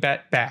free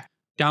bet back.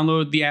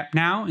 Download the app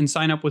now and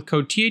sign up with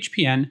code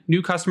THPN.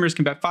 New customers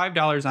can bet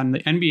 $5 on the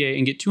NBA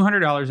and get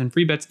 $200 in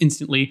free bets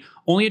instantly.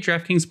 Only at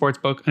DraftKings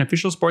Sportsbook, an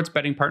official sports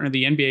betting partner of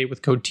the NBA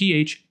with code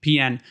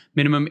THPN.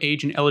 Minimum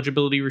age and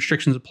eligibility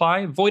restrictions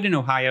apply. Void in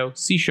Ohio.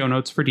 See show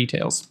notes for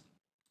details.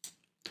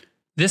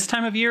 This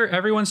time of year,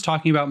 everyone's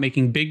talking about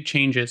making big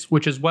changes,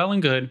 which is well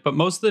and good, but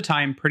most of the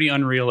time pretty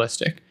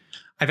unrealistic.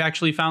 I've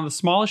actually found the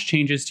smallest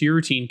changes to your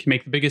routine can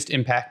make the biggest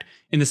impact.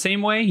 In the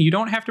same way, you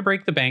don't have to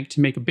break the bank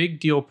to make a big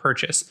deal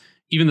purchase.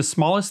 Even the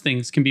smallest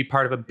things can be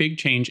part of a big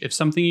change if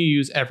something you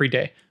use every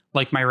day.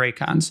 like my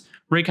Raycons.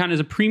 Raycon is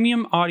a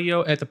premium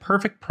audio at the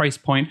perfect price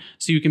point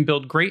so you can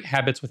build great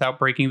habits without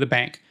breaking the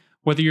bank.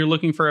 Whether you're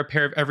looking for a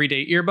pair of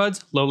everyday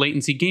earbuds, low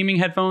latency gaming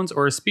headphones,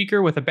 or a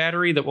speaker with a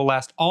battery that will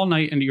last all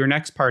night into your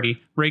next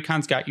party,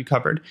 Raycon's got you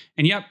covered.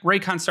 And yep,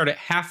 Raycons start at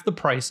half the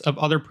price of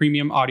other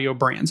premium audio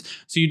brands,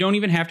 so you don't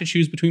even have to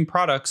choose between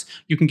products.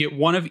 You can get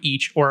one of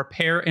each or a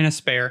pair and a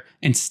spare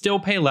and still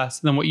pay less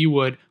than what you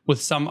would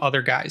with some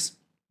other guys.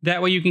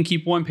 That way you can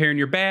keep one pair in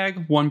your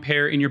bag, one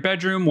pair in your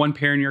bedroom, one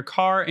pair in your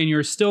car, and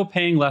you're still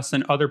paying less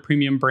than other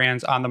premium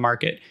brands on the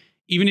market.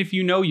 Even if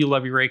you know you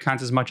love your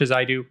Raycons as much as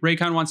I do,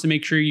 Raycon wants to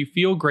make sure you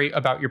feel great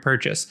about your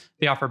purchase.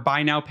 They offer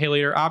buy now, pay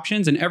later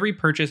options, and every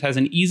purchase has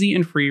an easy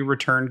and free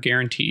return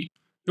guarantee.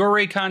 Your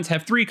Raycons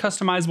have 3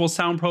 customizable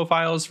sound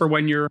profiles for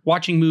when you're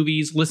watching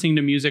movies, listening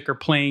to music, or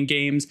playing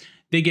games.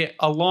 They get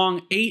a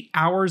long 8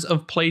 hours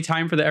of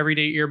playtime for the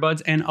everyday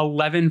earbuds and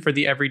 11 for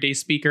the everyday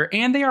speaker,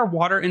 and they are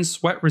water and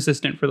sweat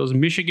resistant for those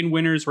Michigan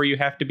winters where you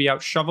have to be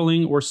out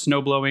shoveling or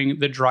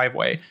snowblowing the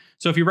driveway.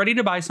 So if you're ready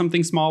to buy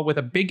something small with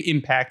a big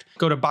impact,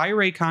 go to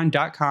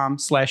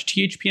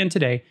buyraycon.com/THPN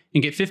today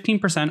and get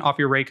 15% off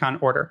your Raycon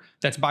order.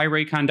 That's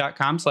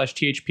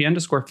buyraycon.com/THPN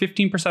to score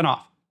 15%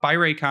 off.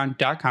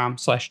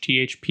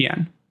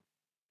 buyraycon.com/THPN.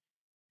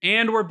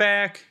 And we're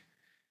back.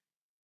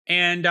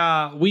 And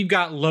we've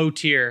got low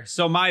tier.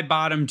 So my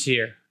bottom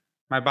tier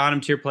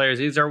players,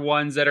 these are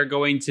ones that are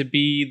going to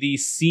be the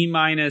C-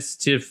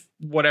 to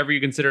whatever you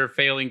consider a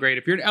failing grade.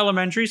 If you're in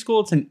elementary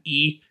school, it's an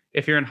E.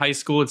 If you're in high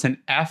school, it's an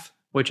F,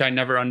 which I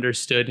never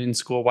understood in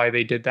school why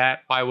they did that.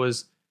 Why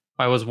was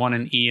one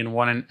an E and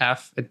one an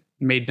F? It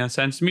made no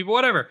sense to me, but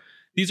whatever.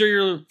 These are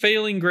your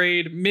failing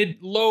grade,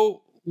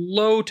 low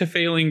to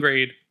failing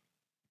grade.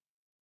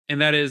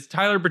 And that is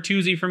Tyler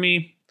Bertuzzi for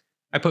me.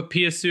 I put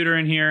Pius Suter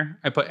in here.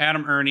 I put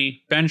Adam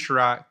Ernie, Ben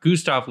Sherratt,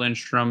 Gustav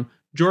Lindstrom,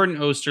 Jordan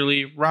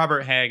Osterley,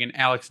 Robert Hagg, and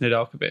Alex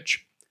Nedeljkovic.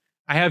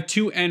 I have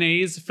 2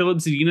 NAs. Filip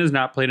Zadina has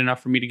not played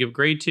enough for me to give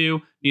grade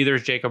to. Neither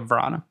is Jakub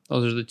Vrana.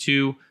 Those are the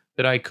 2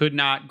 that I could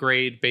not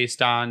grade based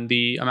on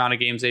the amount of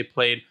games they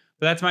played.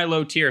 But that's my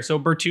low tier. So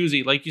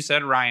Bertuzzi, like you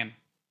said, Ryan,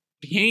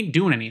 he ain't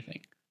doing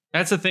anything.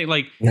 That's the thing.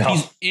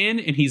 He's in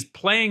and he's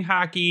playing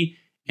hockey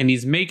and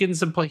he's making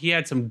some play. He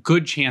had some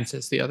good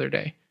chances the other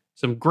day.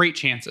 Some great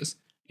chances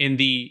in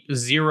the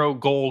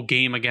 0-goal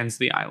game against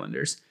the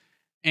Islanders.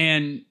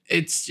 And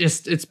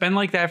it's been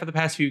like that for the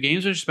past few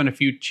games. There's just been a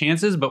few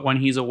chances, but when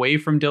he's away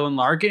from Dylan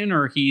Larkin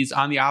or he's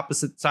on the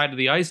opposite side of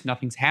the ice,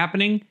 nothing's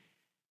happening.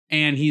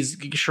 And he's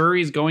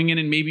going in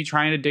and maybe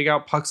trying to dig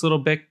out pucks a little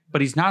bit,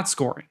 but he's not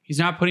scoring. He's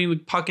not putting the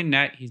puck in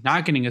net. He's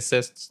not getting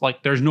assists.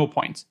 There's no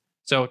points.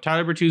 So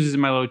Tyler Bertuzzi is in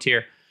my low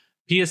tier.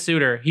 Pius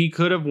Suter, he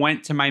could have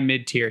went to my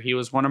mid tier. He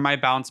was one of my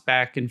bounce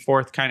back and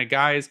forth kind of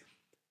guys.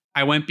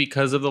 I went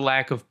because of the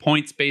lack of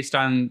points based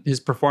on his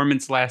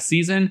performance last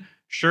season.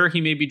 Sure, he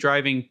may be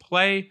driving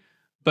play,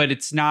 but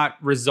it's not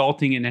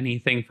resulting in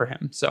anything for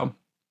him. So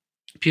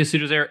Pius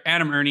Suter's there.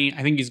 Adam Ernie,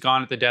 I think he's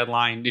gone at the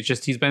deadline. It's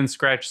just he's been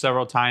scratched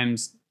several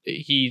times.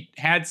 He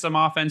had some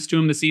offense to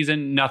him this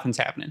season. Nothing's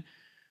happening.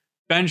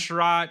 Ben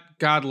Sherratt,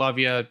 God love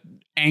you.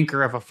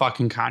 Anchor of a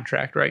fucking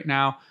contract right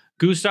now.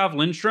 Gustav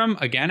Lindstrom,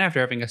 again, after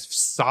having a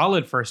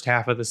solid first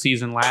half of the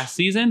season last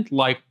season,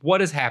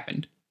 what has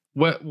happened?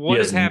 What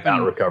has happened?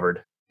 Not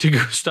recovered to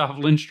Gustav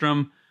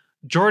Lindstrom.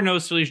 Jordan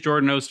Osterley's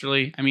Jordan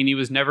Osterley. I mean, he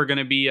was never going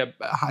to be a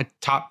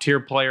top tier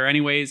player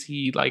anyways.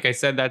 He, like I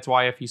said, that's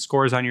why if he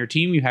scores on your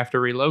team, you have to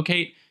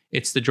relocate.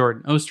 It's the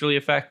Jordan Osterley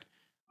effect.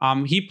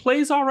 He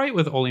plays all right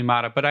with Olli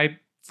Maatta, but I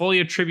fully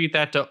attribute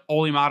that to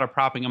Olli Maatta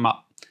propping him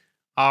up.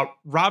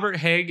 Robert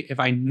Hagg, if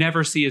I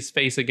never see his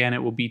face again,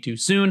 it will be too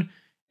soon.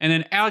 And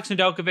then Alex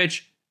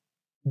Nedeljkovic,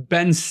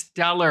 been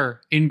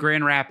stellar in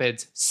Grand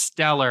Rapids.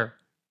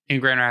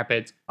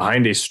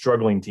 Behind a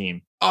struggling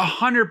team.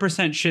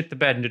 100% shit the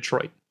bed in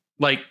Detroit.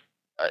 We've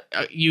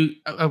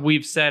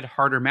said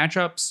harder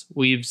matchups.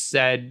 We've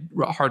said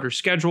harder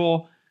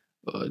schedule.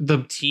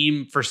 The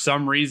team, for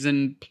some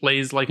reason,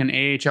 plays like an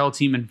AHL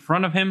team in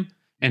front of him,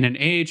 and an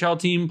AHL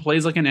team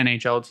plays like an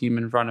NHL team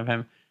in front of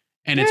him.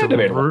 And it's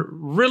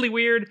really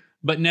weird,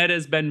 but Ned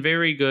has been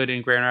very good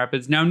in Grand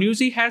Rapids. Now,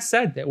 Newsy has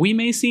said that we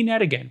may see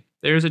Ned again.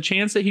 There's a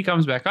chance that he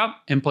comes back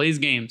up and plays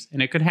games,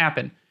 and it could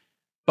happen.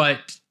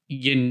 But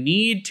you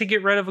need to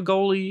get rid of a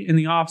goalie in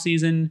the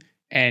offseason,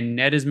 and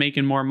Ned is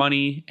making more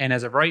money. And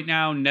as of right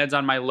now, Ned's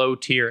on my low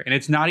tier. And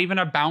it's not even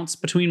a bounce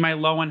between my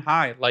low and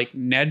high.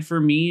 Ned for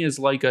me is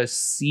like a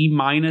C-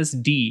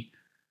 D,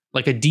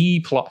 like a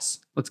D+.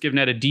 Let's give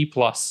Ned a D+,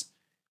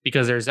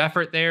 because there's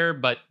effort there,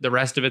 but the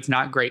rest of it's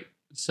not great.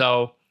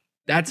 So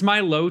that's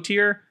my low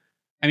tier.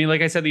 I mean,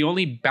 like I said, the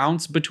only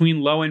bounce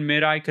between low and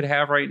mid I could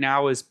have right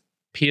now is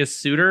Pius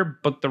Suter,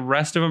 but the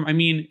rest of them, I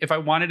mean, if I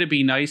wanted to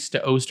be nice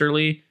to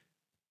Osterley,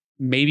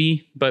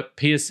 maybe, but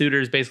Pius Suter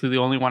is basically the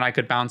only one I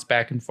could bounce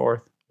back and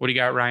forth. What do you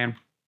got, Ryan?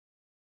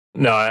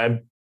 No,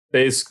 I'm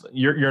basically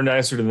you're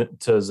nicer to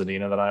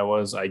Zadina than I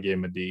was. I gave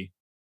him a D.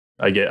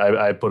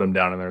 I put him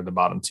down in there at the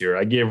bottom tier.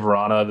 I gave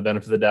Vrana the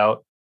benefit of the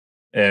doubt,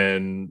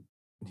 and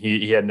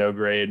he had no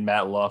grade.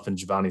 Matt Luff and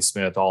Giovanni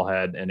Smith all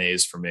had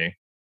NAs for me.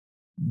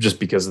 just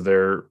because of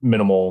their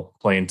minimal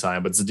playing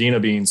time. But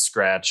Zadina being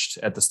scratched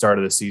at the start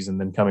of the season,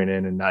 then coming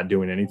in and not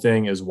doing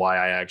anything is why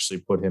I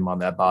actually put him on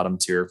that bottom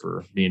tier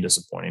for being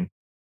disappointing.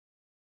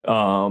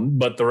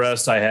 But the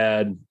rest I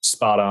had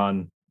spot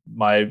on.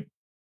 I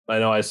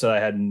know I said I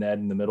had Ned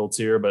in the middle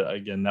tier, but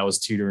again, that was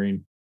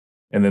teetering.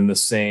 And then the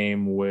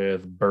same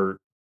with Bert.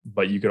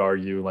 But you could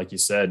argue, like you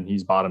said,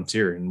 he's bottom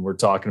tier. And we're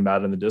talking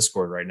about it in the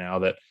Discord right now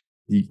that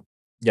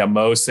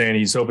Mo saying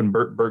he's hoping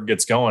Bert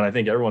gets going. I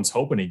think everyone's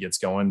hoping he gets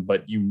going,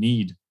 but you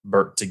need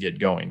Bert to get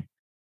going.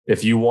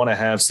 If you want to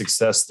have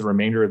success the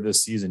remainder of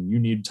this season, you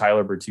need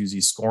Tyler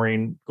Bertuzzi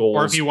scoring goals.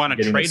 Or if you want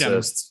to trade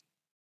assists,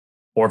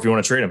 or if you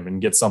want to trade him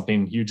and get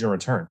something huge in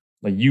return.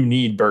 Like, you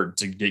need Bert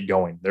to get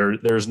going.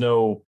 There's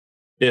no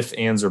ifs,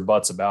 ands, or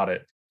buts about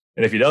it.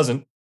 And if he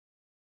doesn't,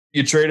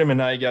 you trade him, and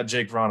now you got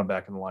Jake Vrana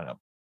back in the lineup.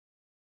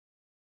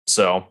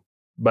 So,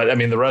 but I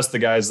mean, the rest of the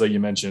guys that you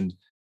mentioned,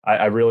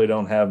 I really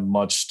don't have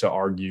much to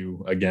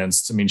argue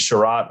against. I mean,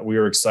 Sherratt, we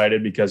were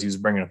excited because he was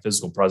bringing a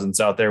physical presence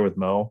out there with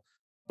Mo.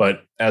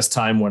 But as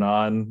time went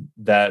on,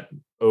 that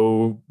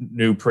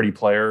new pretty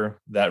player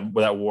that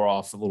wore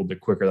off a little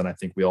bit quicker than I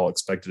think we all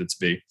expected it to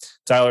be.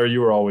 Tyler,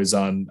 you were always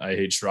on I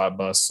hate Sherratt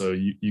bus, so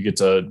you get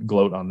to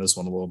gloat on this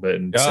one a little bit.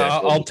 And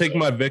I'll take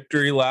my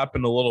victory lap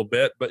in a little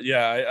bit, but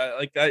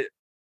yeah,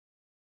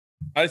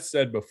 I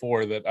said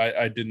before that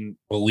I didn't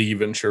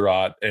believe in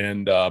Sherratt,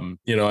 and I'm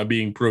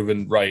being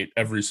proven right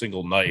every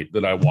single night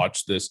that I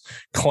watch this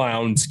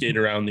clown skate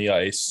around the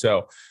ice.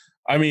 So,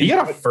 I mean, he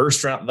got a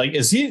first round. Like,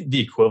 is he the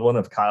equivalent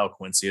of Kyle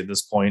Quincy at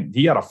this point?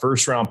 He got a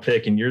first round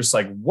pick, and you're just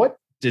like, what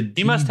did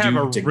he must have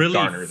a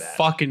really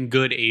fucking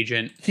good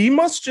agent? He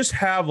must just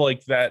have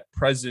like that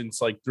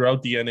presence like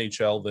throughout the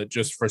NHL that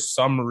just for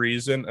some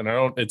reason,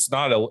 and it's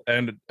not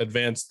an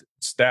advanced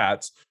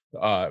stats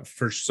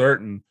for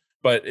certain.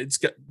 But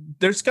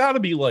there's got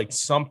to be like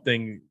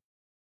something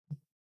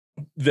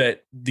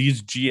that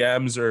these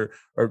GMs or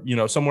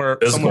somewhere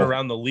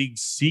around the league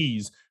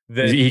sees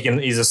that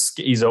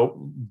he's a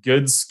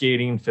good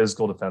skating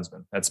physical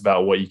defenseman. That's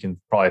about what you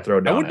can probably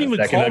throw down. I wouldn't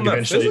even call him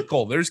that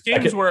physical. There's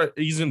games where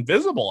he's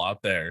invisible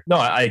out there. No,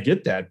 I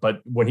get that,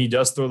 but when he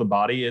does throw the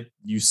body,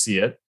 you see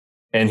it,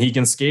 and he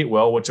can skate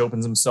well, which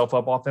opens himself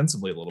up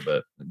offensively a little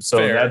bit. So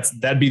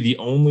that'd be the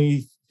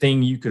only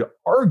thing you could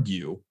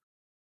argue,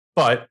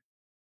 but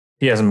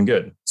he hasn't been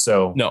good,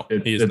 so no,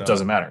 it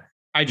doesn't matter.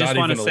 I just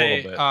want to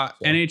say,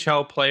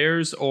 NHL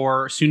players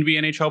or soon-to-be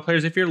NHL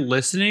players, if you're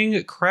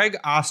listening, Craig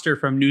Oster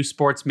from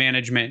Newport Sports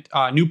Management,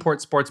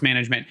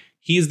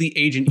 he is the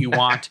agent you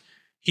want.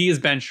 He is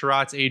Ben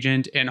Sherratt's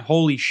agent, and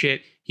holy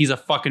shit, he's a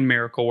fucking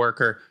miracle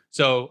worker.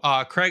 So,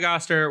 Craig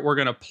Oster, we're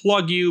going to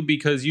plug you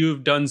because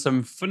you've done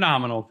some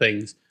phenomenal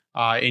things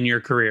in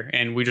your career,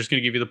 and we're just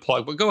going to give you the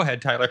plug. But go ahead,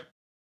 Tyler.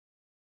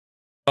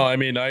 Oh, I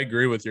mean, I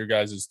agree with your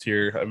guys'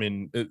 tier. I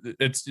mean,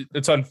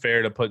 it's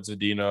unfair to put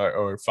Zadina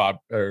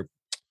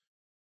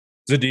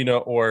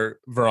or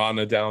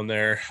Vrana down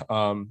there.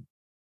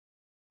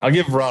 I'll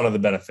give Vrana the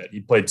benefit.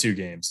 He played 2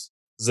 games.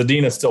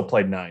 Zadina still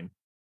played 9.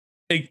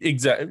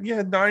 Exactly.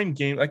 Yeah, 9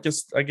 games.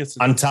 I guess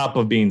on top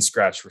of being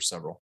scratched for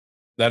several.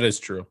 That is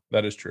true.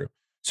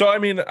 So, I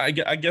mean, I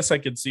guess I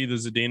could see the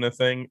Zadina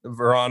thing.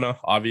 Vrana,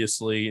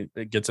 obviously,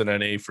 it gets an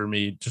NA for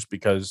me just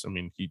because, I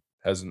mean, he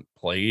hasn't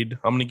played.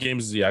 How many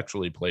games has he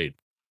actually played?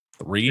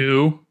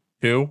 3?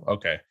 2?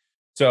 Okay.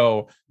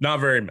 So, not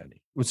very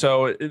many.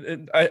 So,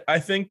 I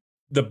think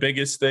the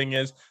biggest thing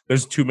is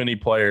there's too many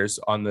players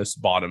on this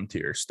bottom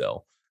tier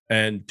still,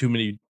 and too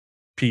many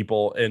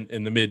people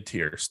in the mid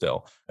tier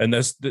still. And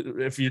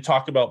if you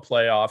talk about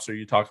playoffs or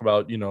you talk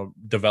about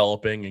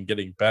developing and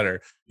getting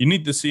better, you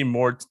need to see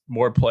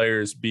more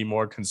players be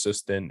more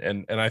consistent,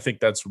 and I think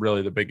that's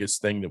really the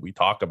biggest thing that we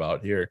talk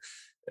about here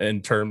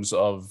in terms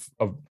of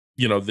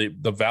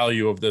the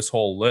value of this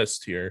whole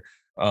list here.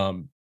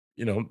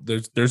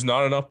 There's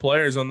not enough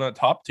players on that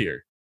top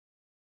tier.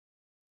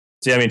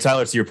 See, I mean,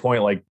 Tyler, to your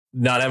point, like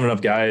not having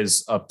enough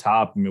guys up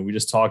top. I mean, we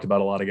just talked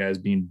about a lot of guys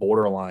being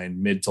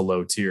borderline mid to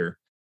low tier.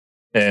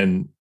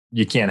 And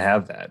you can't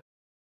have that,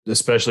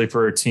 especially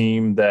for a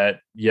team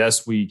that,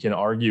 yes, we can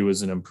argue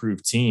is an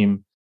improved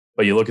team,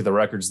 but you look at the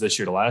records this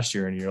year to last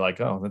year and you're like,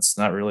 oh, that's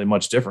not really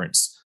much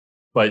difference.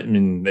 But I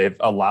mean, they've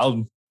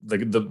allowed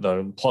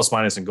the plus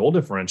minus and goal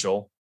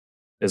differential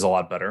is a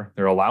lot better.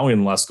 They're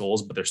allowing less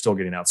goals, but they're still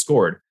getting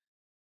outscored.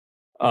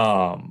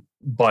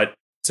 But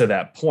to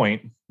that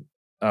point,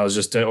 I was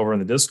just over in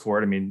the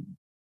Discord. I mean,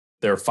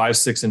 they're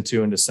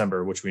 5-6-2 in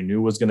December, which we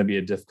knew was going to be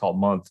a difficult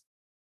month.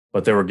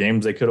 But there were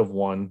games they could have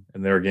won,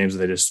 and there were games that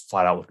they just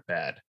flat out looked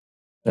bad.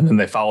 And then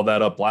they followed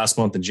that up last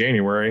month in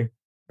January,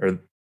 or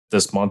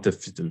this month,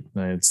 if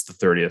it's the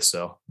 30th.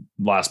 So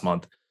last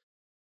month,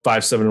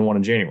 5-7-1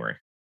 in January.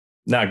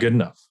 Not good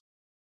enough.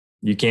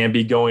 You can't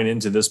be going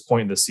into this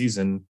point in the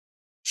season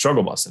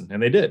struggle bussing,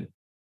 and they did.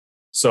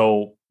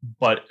 So,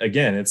 but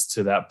again, it's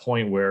to that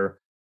point where,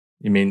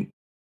 I mean,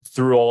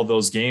 through all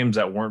those games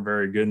that weren't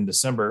very good in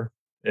December,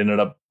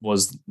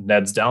 was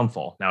Ned's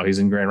downfall. Now he's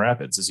in Grand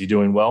Rapids. Is he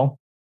doing well?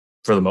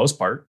 For the most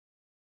part,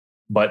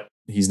 but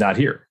he's not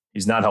here.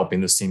 He's not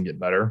helping this team get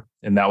better.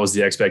 And that was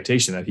the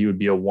expectation, that he would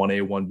be a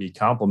 1A, 1B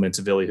complement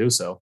to Ville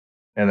Husso.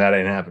 And that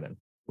ain't happening.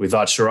 We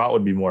thought Sherratt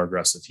would be more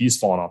aggressive. He's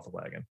fallen off the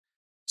wagon.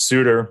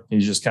 Suter,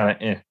 he's just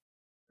kind of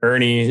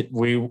Ernie,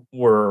 we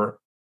were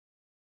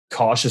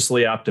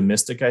cautiously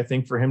optimistic, I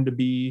think, for him to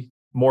be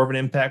more of an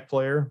impact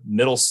player.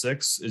 Middle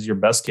six is your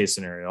best case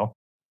scenario.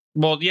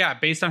 Well, yeah,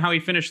 based on how he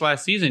finished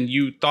last season,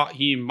 you thought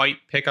he might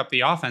pick up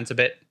the offense a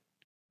bit.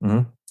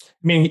 Mm-hmm.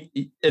 I mean,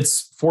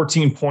 it's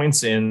 14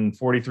 points in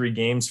 43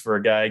 games for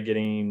a guy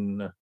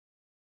getting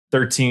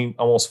 13,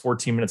 almost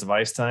 14 minutes of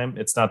ice time.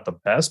 It's not the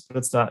best,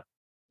 but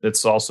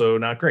it's also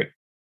not great.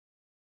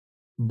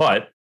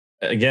 But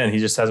again, he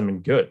just hasn't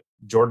been good.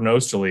 Jordan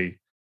Osterley,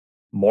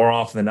 more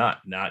often than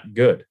not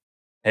good.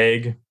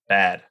 Haig,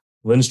 bad.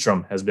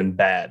 Lindstrom has been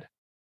bad.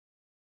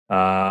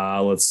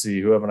 Let's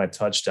see. Who haven't I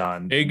touched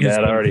on? Haig has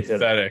been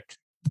pathetic.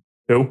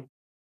 Who?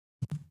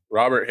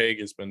 Robert Haig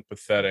has been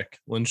pathetic.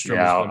 Lindstrom.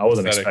 Yeah, has been I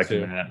wasn't pathetic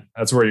expecting too. that.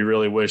 That's where you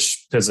really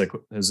wish his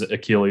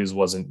Achilles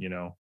wasn't,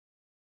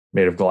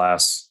 made of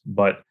glass.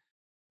 But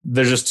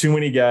there's just too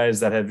many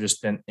guys that have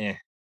just been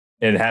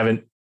and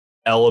haven't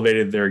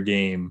elevated their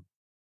game,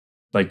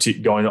 like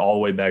going all the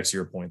way back to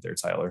your point there,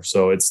 Tyler.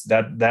 So it's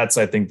that's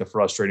I think the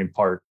frustrating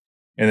part.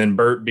 And then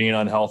Bert being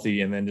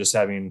unhealthy and then just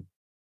having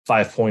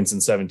 5 points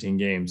in 17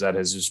 games, that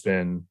has just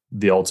been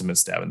the ultimate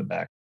stab in the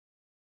back.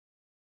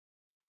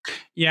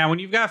 Yeah, when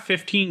you've got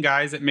 15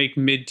 guys that make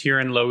mid-tier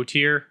and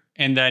low-tier,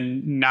 and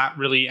then not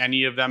really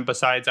any of them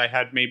besides I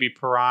had maybe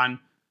Perron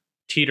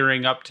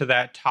teetering up to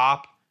that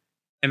top,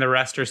 and the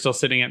rest are still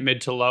sitting at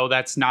mid to low,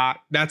 that's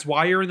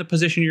why you're in the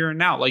position you're in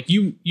now. Like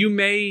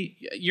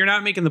you're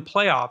not making the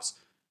playoffs,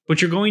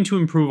 but you're going to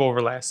improve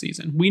over last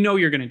season. We know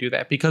you're going to do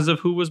that because of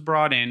who was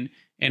brought in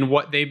and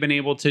what they've been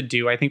able to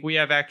do. I think we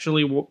have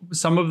actually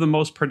some of the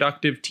most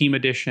productive team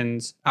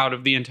additions out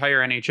of the entire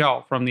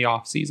NHL from the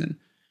offseason.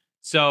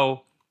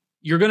 So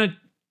you're going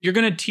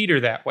to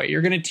teeter that way.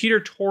 You're going to teeter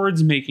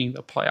towards making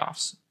the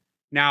playoffs.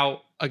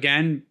 Now,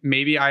 again,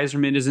 maybe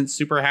Yzerman isn't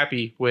super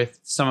happy with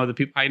some of the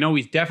people. I know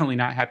he's definitely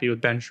not happy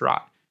with Ben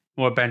Sherratt,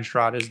 what Ben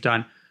Sherratt has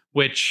done,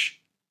 which,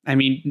 I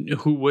mean,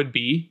 who would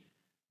be?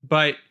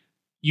 But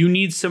you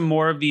need some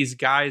more of these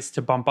guys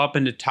to bump up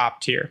into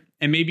top tier.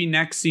 And maybe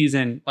next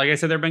season, like I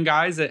said, there have been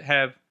guys that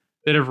have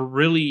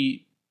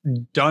really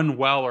done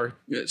well or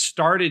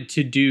started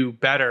to do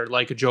better,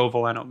 like a Joe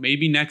Veleno.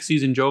 Maybe next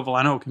season, Joe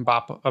Veleno can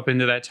pop up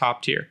into that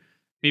top tier.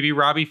 Maybe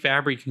Robbie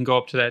Fabry can go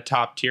up to that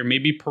top tier.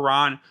 Maybe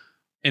Perron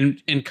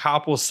and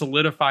Kopp will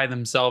solidify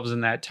themselves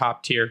in that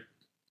top tier.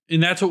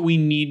 And that's what we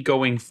need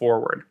going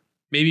forward.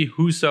 Maybe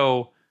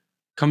Husso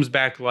comes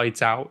back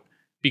lights out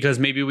because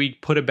maybe we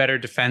put a better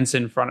defense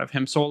in front of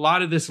him. So a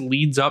lot of this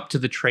leads up to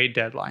the trade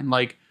deadline.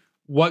 Like,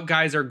 what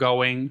guys are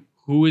going?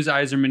 Who is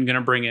Yzerman going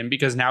to bring in?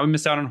 Because now we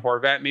missed out on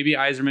Horvat. Maybe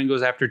Yzerman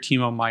goes after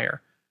Timo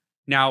Meier.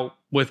 Now,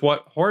 with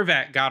what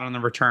Horvat got on the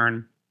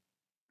return,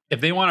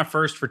 if they want a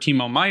first for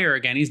Timo Meier,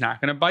 again, he's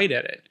not going to bite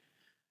at it.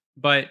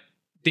 But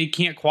they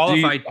can't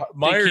qualify.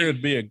 Meier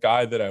would be a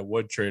guy that I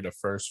would trade a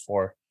first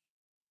for.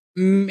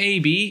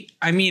 Maybe.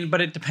 I mean,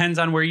 but it depends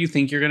on where you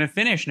think you're going to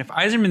finish. And if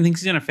Yzerman thinks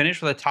he's going to finish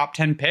with a top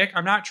 10 pick,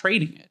 I'm not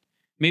trading it.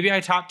 Maybe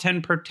I top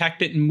 10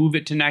 protect it and move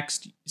it to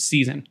next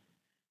season.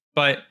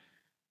 But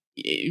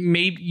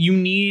maybe you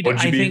need,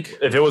 think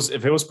if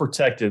it was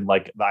protected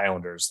like the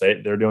Islanders,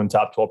 they're doing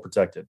top 12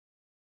 protected,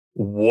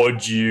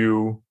 would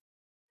you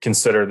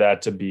consider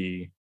that to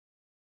be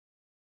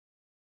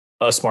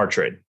a smart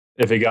trade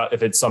if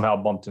it somehow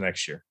bumped to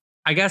next year?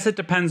 I guess it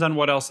depends on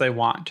what else they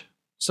want.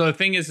 So the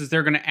thing is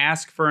they're going to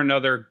ask for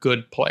another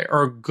good player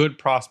or a good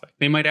prospect.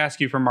 They might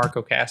ask you for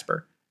Marco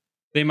Kasper.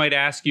 They might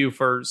ask you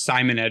for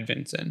Simon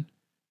Edvinsson.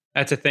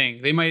 That's a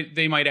thing. They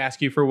might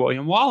ask you for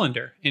William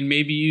Wallander, and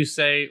maybe you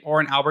say, or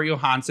an Albert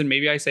Johansson.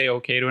 Maybe I say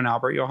okay to an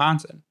Albert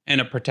Johansson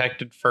and a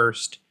protected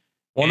first.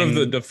 One of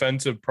the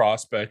defensive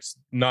prospects,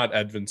 not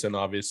Edvinsson,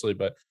 obviously,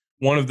 but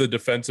one of the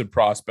defensive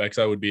prospects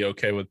I would be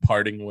okay with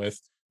parting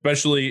with,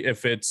 especially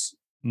if it's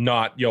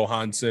not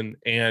Johansson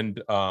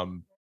and, but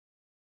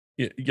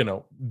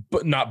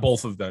not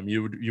both of them.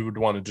 You would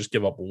want to just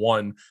give up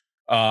one.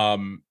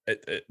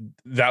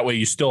 That way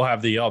you still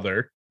have the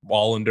other,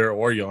 Wallander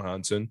or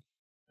Johansson.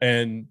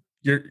 And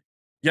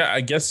I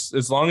guess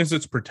as long as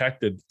it's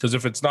protected, because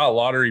if it's not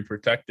lottery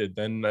protected,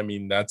 then I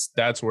mean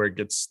that's where it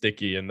gets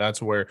sticky, and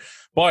that's where.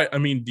 But I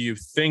mean, do you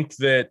think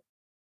that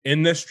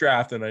in this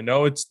draft, and I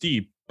know it's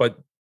deep, but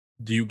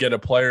do you get a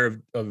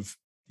player of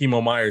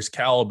Timo Meier's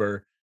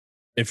caliber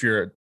if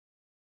you're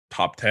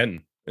top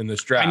 10 in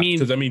this draft?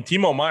 Because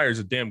Timo Meier is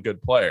a damn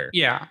good player.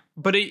 Yeah,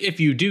 but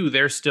if you do,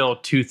 they're still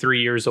 2-3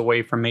 years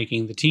away from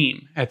making the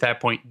team at that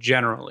point,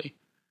 generally.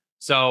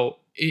 So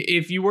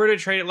if you were to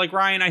trade it, like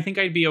Ryan, I think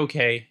I'd be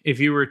okay if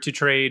you were to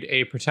trade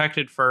a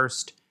protected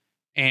first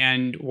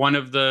and one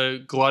of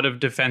the glut of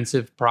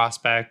defensive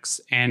prospects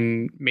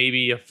and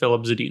maybe a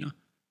Philip Zadina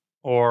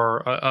or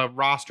a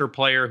roster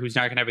player who's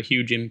not going to have a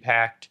huge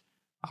impact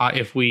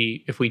if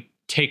we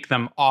take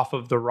them off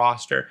of the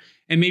roster.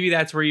 And maybe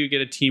that's where you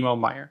get a Timo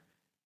Meier.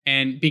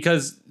 And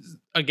because,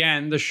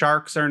 again, the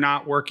Sharks are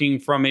not working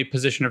from a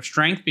position of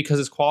strength because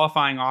his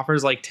qualifying offer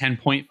is like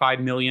 $10.5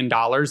 million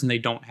and they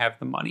don't have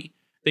the money.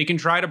 They can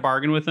try to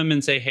bargain with him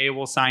and say, hey,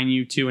 we'll sign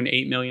you to an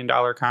 $8 million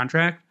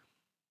contract.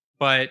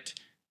 But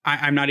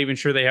I'm not even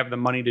sure they have the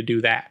money to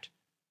do that.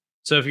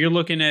 So if you're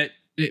looking at,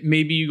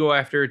 maybe you go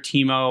after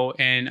Timo,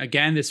 and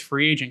again, this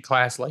free agent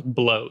class like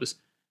blows.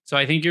 So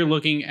I think you're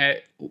looking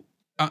at,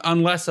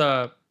 unless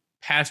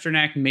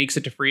Pastrnak makes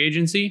it to free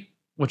agency,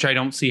 which I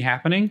don't see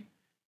happening.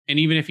 And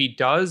even if he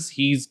does,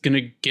 he's going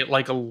to get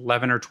like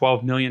 11 or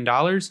 $12 million,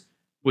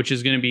 which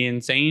is going to be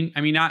insane.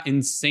 I mean, not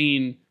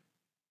insane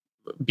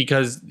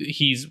because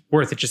he's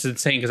worth it, just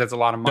insane because that's a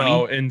lot of money.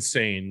 No,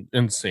 insane.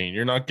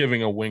 You're not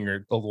giving a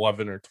winger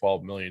 11 or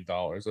 $12 million.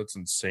 That's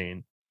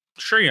insane.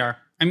 Sure you are.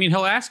 I mean,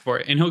 he'll ask for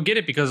it and he'll get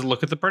it because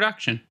look at the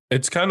production.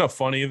 It's kind of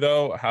funny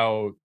though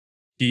how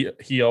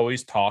he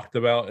always talked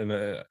about, and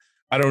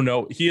I don't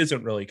know, he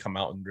hasn't really come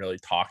out and really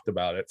talked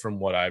about it from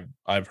what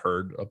I've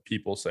heard of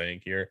people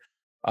saying here.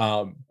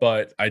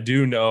 But I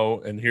do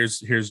know, and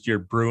here's your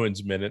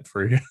Bruins minute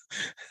for you.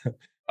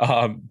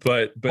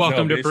 But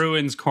welcome to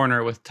Bruins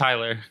Corner with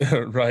Tyler.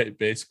 Right,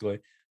 basically.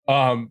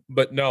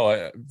 But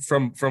no,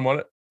 from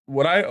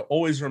what I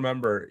always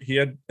remember, he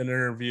had an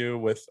interview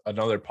with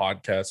another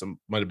podcast. It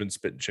might have been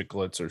Spit and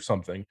Chicklets or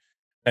something.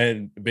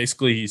 And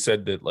basically he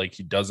said that like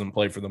he doesn't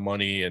play for the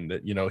money and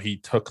that, you know, he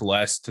took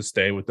less to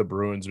stay with the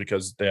Bruins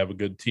because they have a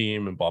good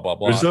team and blah, blah,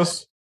 blah. Who's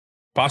this?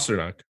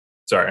 Pastrnak.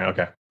 Sorry.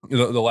 Okay.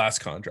 The last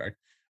contract.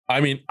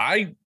 I mean,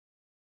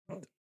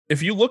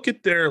 if you look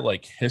at their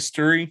like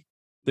history,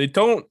 they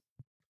don't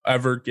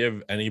ever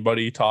give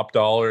anybody top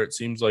dollar. It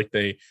seems like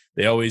they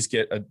always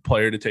get a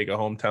player to take a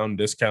hometown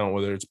discount,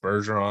 whether it's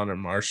Bergeron or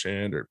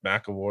Marchand or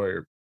McAvoy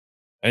or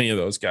any of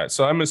those guys.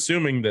 So I'm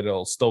assuming that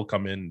it'll still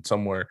come in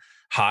somewhere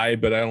high,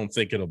 but I don't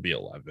think it'll be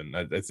 11.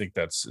 I think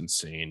that's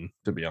insane,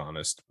 to be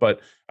honest.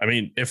 But I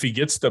mean, if he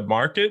gets to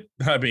market,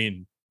 I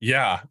mean,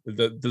 yeah,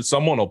 the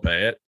someone will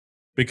pay it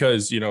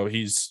because, you know,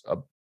 he's a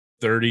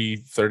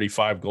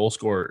 35 goal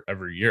scorer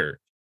every year.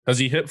 Has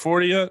he hit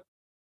 40 yet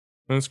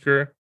in his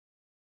career?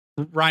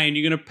 Ryan,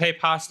 you going to pay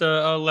Pasta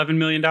 $11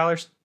 million?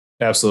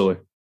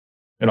 Absolutely.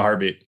 In a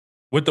heartbeat.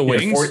 With the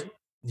Wings?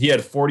 He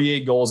had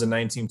 48 goals in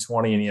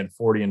 1920 and he had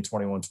 40 in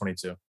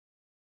 21-22.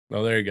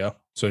 Oh, there you go.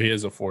 So he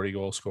is a 40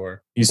 goal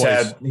scorer. He's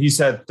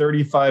had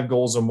 35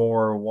 goals or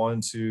more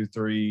 1, 2,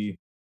 3,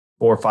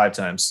 4, 5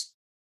 times.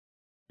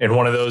 And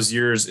one of those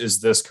years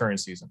is this current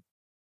season.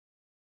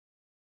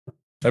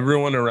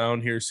 Everyone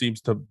around here seems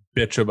to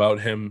bitch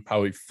about him,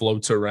 how he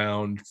floats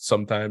around.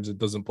 Sometimes it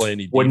doesn't play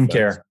any defense. Wouldn't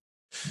care.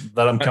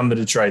 Let him come to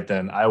Detroit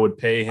then. I would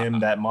pay him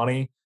that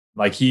money.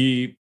 Like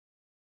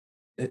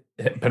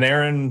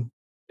Panarin,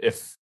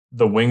 if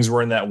the Wings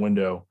were in that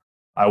window,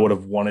 I would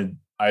have wanted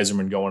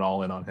Yzerman going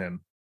all in on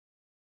him.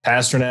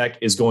 Pastrnak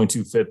is going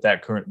to fit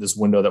this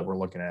window that we're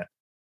looking at.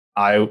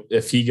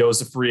 If he goes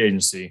to free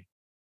agency,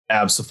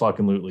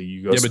 absolutely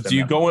you go. Yeah, but do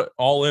you go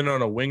all in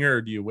on a winger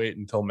or do you wait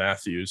until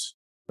Matthews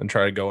and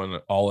try to go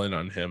all in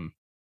on him?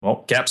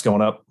 Well, cap's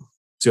going up.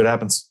 See what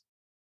happens.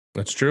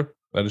 That's true.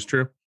 That is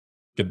true.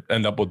 Could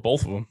end up with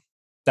both of them.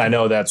 I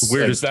know that's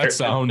weird. Does that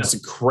sound? It's a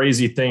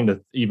crazy thing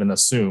to even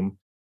assume.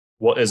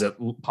 What is it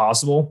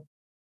possible?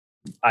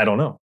 I don't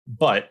know.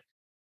 But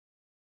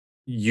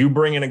you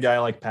bring in a guy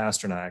like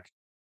Pastrnak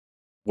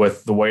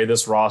with the way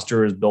this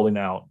roster is building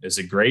out. Is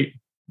it great?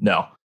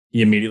 No.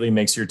 He immediately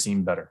makes your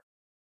team better.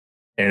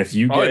 And if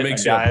you get a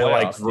guy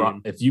like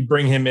if you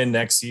bring him in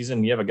next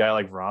season, you have a guy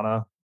like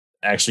Vrana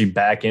actually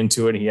back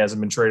into it. He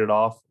hasn't been traded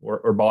off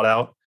or bought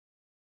out.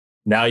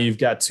 Now you've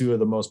got two of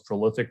the most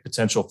prolific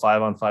potential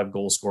 5-on-5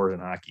 goal scorers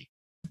in hockey.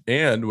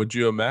 And would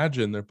you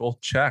imagine they're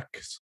both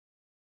Czechs?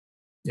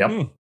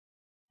 Yep.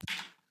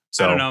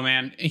 So I don't know,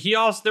 man.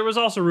 There was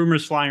also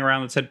rumors flying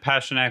around that said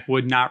Pastrnak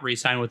would not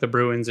re-sign with the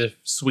Bruins if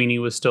Sweeney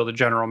was still the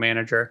general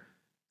manager.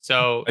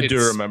 So I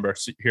do remember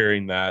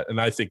hearing that, and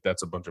I think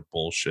that's a bunch of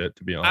bullshit,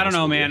 to be honest. I don't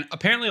know, man.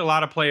 Apparently, a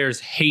lot of players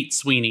hate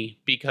Sweeney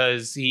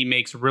because he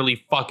makes really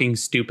fucking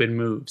stupid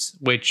moves,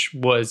 which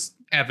was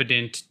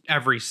evident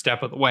every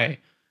step of the way.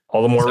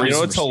 All the more reason. You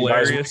know, it's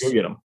hilarious.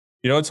 You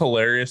know, it's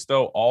hilarious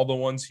though. All the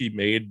ones he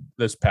made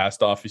this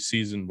past off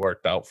season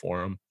worked out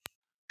for him.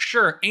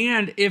 Sure,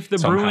 and if the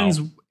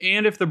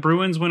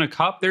Bruins win a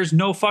cup, there's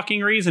no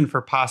fucking reason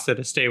for Pasta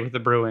to stay with the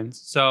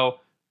Bruins. So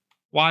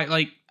why?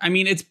 Like, I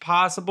mean, it's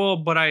possible,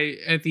 but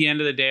at the end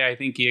of the day, I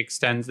think he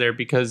extends there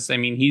because I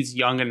mean he's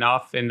young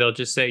enough, and they'll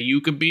just say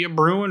you could be a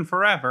Bruin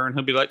forever, and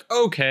he'll be like,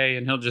 okay,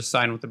 and he'll just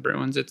sign with the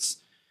Bruins.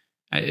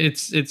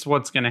 It's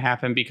what's going to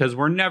happen because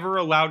we're never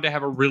allowed to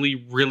have a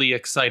really, really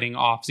exciting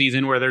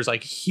offseason where there's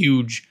like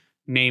huge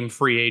name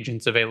free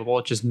agents available.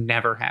 It just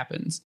never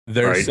happens.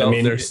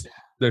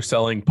 They're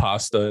selling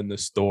pasta in the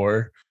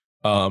store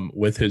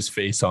with his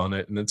face on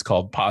it, and it's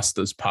called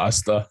Pasta's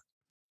Pasta.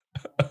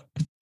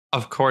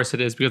 Of course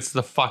it is, because it's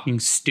the fucking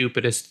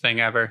stupidest thing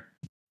ever.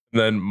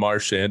 And then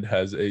Marchand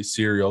has a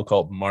cereal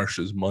called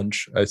Marsh's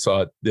Munch. I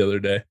saw it the other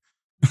day.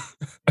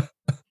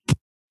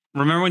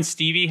 Remember when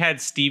Stevie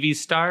had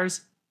Stevie's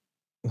Stars?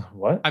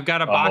 What? I've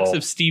got a box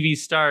of Stevie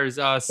Stars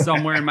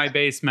somewhere in my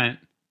basement.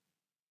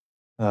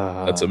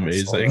 That's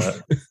amazing.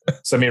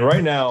 So, I mean,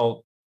 right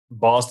now,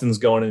 Boston's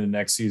going into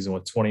next season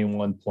with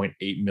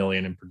 $21.8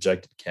 million in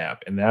projected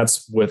cap. And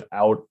that's with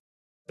a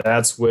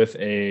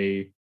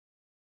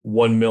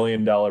 $1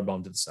 million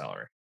bump to the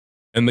salary.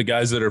 And the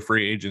guys that are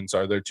free agents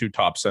are their two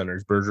top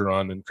centers,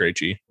 Bergeron and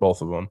Krejci,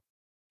 both of them.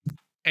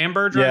 And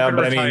Bergeron could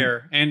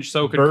retire, and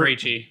so could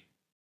Krejci.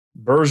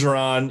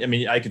 Bergeron, I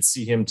mean, I could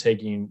see him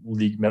taking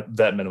league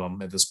vet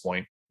minimum at this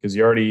point because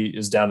he already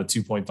is down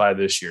to 2.5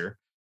 this year.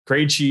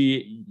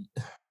 Krejci,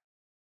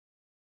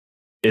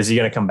 is he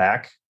going to come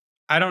back?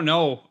 I don't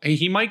know.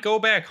 He might go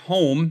back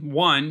home.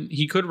 One,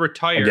 he could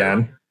retire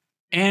again.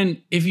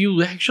 And if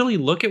you actually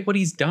look at what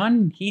he's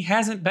done, he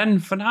hasn't been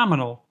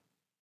phenomenal.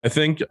 I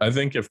think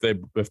if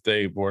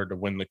they were to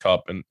win the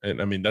cup, and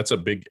I mean that's a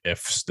big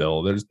if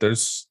still.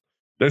 There's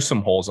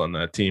some holes on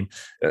that team,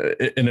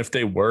 and if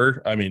they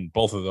were, I mean,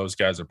 both of those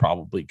guys are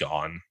probably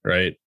gone,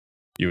 right?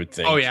 You would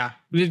think. Oh yeah,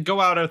 they'd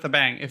go out with a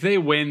bang. If they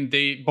win,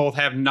 they both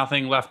have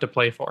nothing left to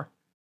play for.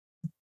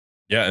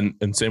 Yeah,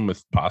 and same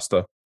with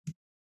Pasta.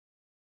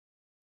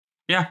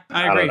 Yeah,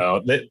 I agree. I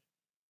don't know. I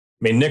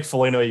mean, Nick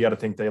Foligno, you got to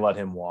think they let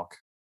him walk.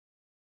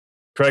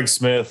 Craig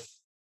Smith,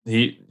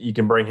 you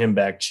can bring him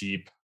back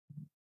cheap.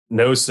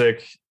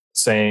 Nosek,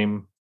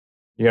 same.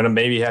 You're gonna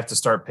maybe have to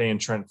start paying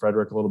Trent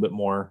Frederick a little bit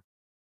more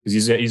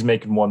because he's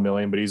making $1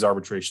 million, but he's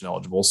arbitration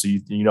eligible, so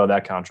you know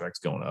that contract's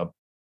going up.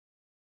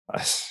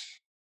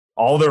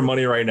 All their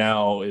money right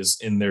now is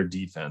in their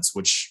defense,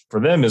 which for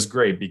them is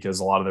great because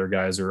a lot of their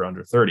guys are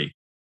under 30.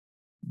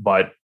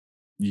 But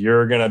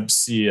you're gonna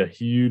see a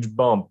huge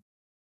bump,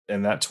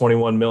 and that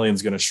 21 million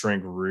is going to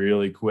shrink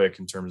really quick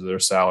in terms of their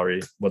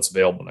salary, what's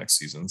available next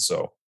season.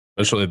 So.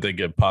 Especially if they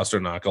give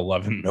Pasternak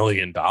 $11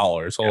 million.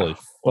 Holy yeah.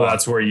 Well,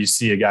 that's where you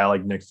see a guy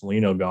like Nick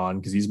Foligno gone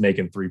because he's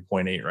making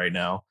 3.8 right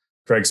now.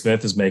 Craig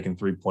Smith is making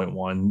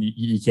 3.1.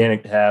 You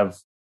can't have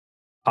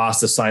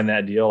Pasta sign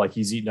that deal like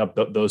he's eating up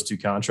those two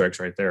contracts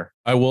right there.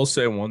 I will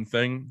say one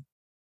thing.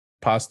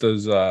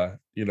 Pasta's, a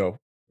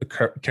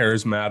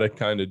charismatic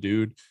kind of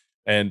dude.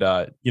 And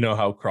you know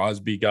how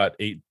Crosby got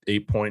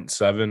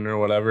 8.7 or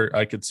whatever.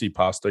 I could see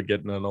Pasta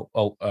getting an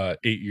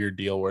 8-year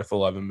deal worth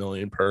 11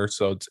 million per.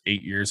 So it's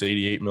 8 years,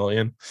 88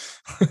 million.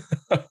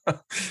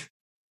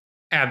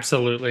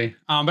 Absolutely.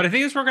 But I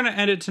think as we're going to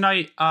end it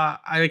tonight,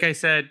 like I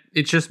said,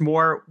 it's just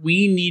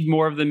we need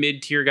more of the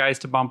mid-tier guys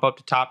to bump up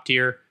to top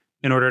tier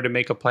in order to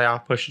make a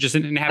playoff push. It just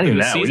didn't happen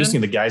this season. We just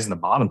need the guys in the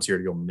bottom tier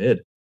to go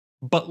mid.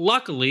 But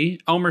luckily,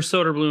 Elmer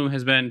Soderblom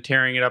has been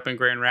tearing it up in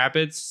Grand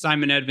Rapids.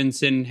 Simon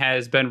Edvinsson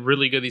has been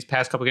really good these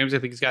past couple games. I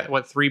think he's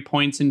got, 3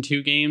 points in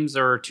 2 games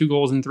or 2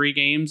 goals in 3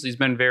 games. He's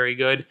been very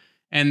good.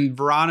 And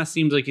Vrana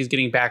seems like he's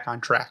getting back on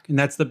track. And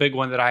that's the big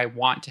one that I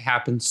want to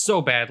happen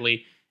so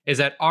badly, is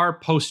that our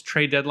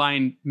post-trade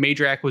deadline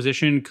major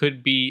acquisition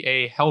could be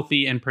a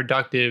healthy and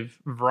productive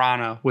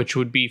Vrana, which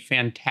would be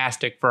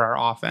fantastic for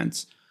our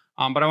offense.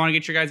 But I want to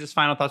get your guys'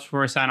 final thoughts before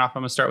we sign off.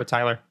 I'm going to start with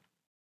Tyler.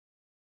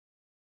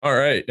 All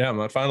right. Yeah,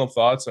 my final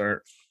thoughts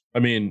are, I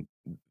mean,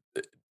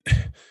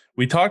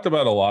 we talked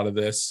about a lot of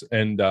this,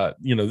 and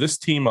this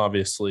team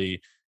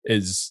obviously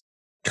is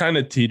kind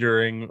of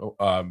teetering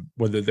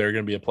whether they're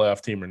going to be a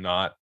playoff team or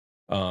not,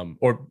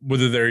 or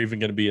whether they're even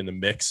going to be in the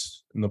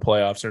mix in the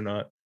playoffs or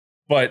not.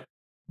 But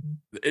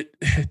it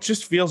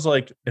just feels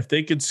like if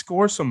they could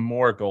score some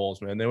more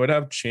goals, man, they would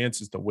have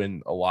chances to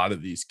win a lot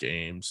of these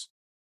games.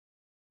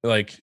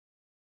 Like,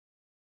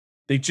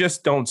 they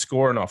just don't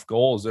score enough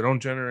goals. They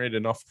don't generate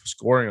enough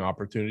scoring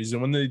opportunities.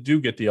 And when they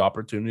do get the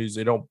opportunities,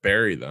 they don't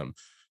bury them.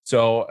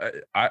 So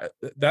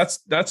that's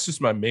just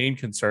my main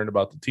concern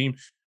about the team.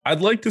 I'd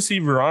like to see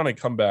Vrana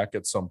come back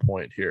at some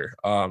point here.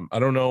 I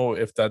don't know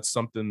if that's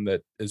something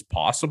that is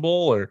possible,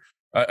 or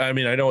I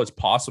mean, I know it's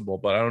possible,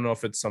 but I don't know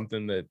if it's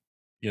something that,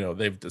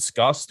 they've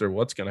discussed or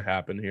what's going to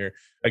happen here.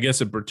 I guess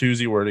if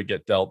Bertuzzi were to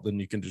get dealt, then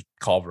you can just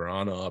call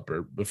Vrana up,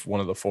 or if one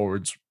of the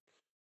forwards,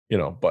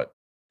 but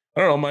I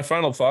don't know. My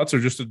final thoughts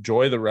are just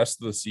enjoy the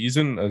rest of the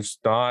season. There's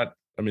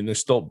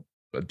still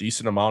a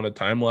decent amount of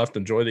time left.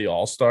 Enjoy the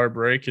All-Star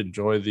break.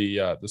 Enjoy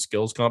the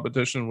skills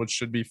competition, which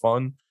should be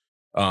fun.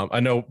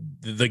 I know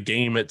the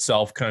game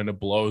itself kind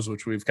of blows,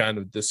 which we've kind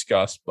of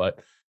discussed,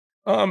 but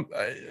I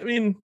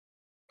mean,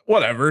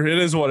 whatever. It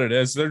is what it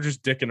is. They're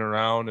just dicking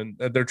around, and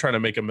they're trying to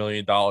make $1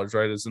 million,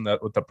 right? Isn't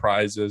that what the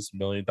prize is? $1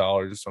 million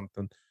or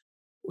something.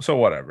 So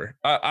whatever.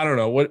 I don't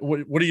know.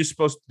 What are you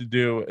supposed to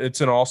do? It's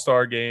an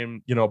all-star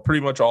game.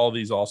 Pretty much all of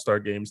these all-star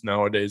games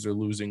nowadays are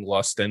losing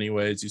lust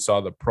anyways. You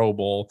saw the Pro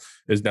Bowl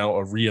is now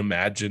a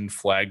reimagined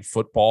flag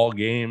football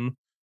game.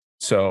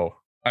 So,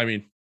 I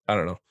mean, I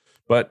don't know.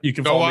 But you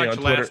can follow me on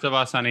Twitter. Last of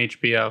Us on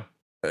HBO.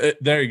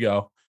 There you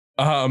go.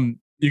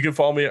 You can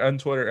follow me on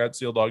Twitter at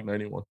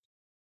SealDog91.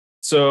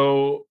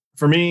 So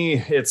for me,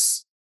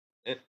 it's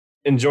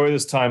enjoy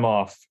this time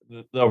off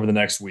over the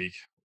next week,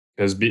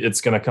 because it's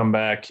going to come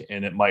back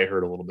and it might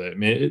hurt a little bit. I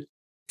mean,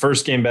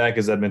 first game back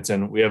is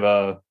Edmonton. We have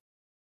a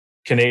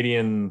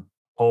Canadian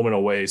home and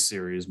away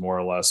series, more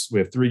or less. We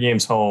have 3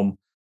 games home.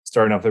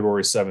 starting on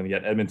February 7th. You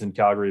got Edmonton,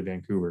 Calgary,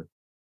 Vancouver.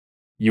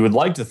 You would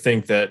like to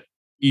think that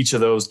each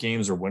of those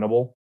games are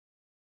winnable,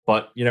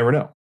 but you never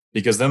know,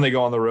 because then they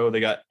go on the road.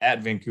 They got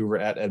at Vancouver,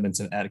 at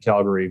Edmonton, at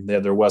Calgary. They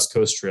have their West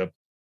Coast trip,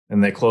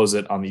 and they close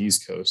it on the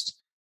East Coast.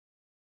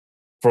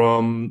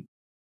 From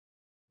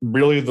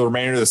really the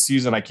remainder of the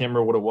season, I can't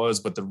remember what it was,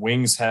 but the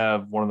Wings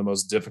have one of the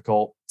most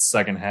difficult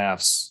second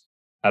halves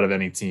out of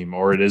any team,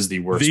 or it is the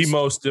worst. The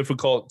most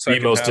difficult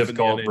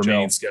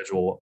remaining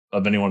schedule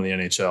of anyone in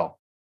the NHL.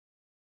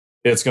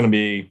 It's going to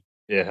be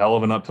a hell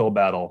of an uphill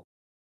battle.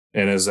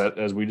 And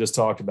as we just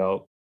talked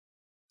about,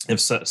 if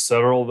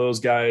several of those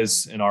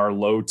guys in our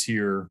low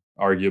tier,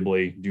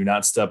 arguably, do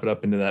not step it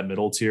up into that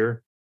middle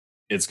tier,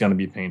 it's going to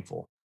be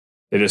painful.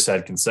 They just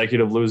had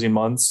consecutive losing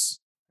months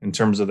in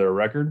terms of their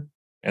record.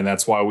 And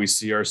that's why we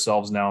see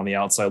ourselves now on the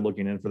outside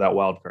looking in for that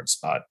wild card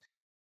spot.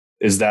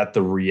 Is that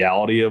the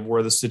reality of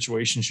where the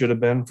situation should have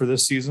been for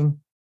this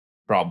season?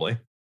 Probably.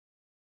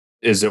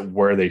 Is it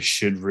where they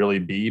should really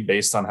be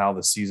based on how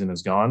the season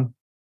has gone?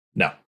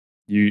 No.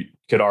 You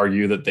could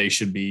argue that they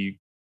should be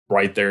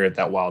right there at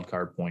that wild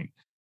card point.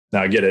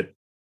 Now I get it.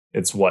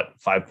 It's what,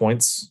 5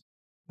 points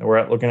that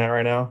we're looking at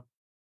right now?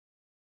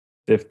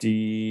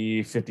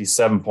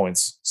 57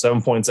 points.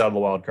 7 points out of the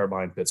wild card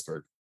behind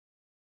Pittsburgh.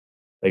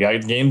 They got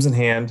games in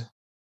hand.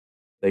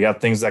 They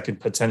got things that could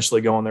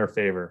potentially go in their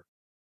favor.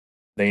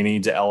 They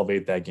need to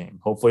elevate that game.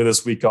 Hopefully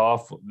this week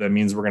off, that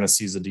means we're going to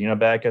see Zadina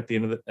back at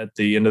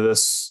the end of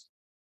this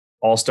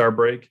All-Star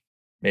break.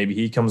 Maybe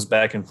he comes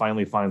back and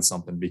finally finds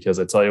something, because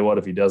I tell you what,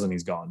 if he doesn't,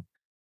 he's gone.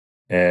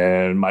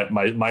 And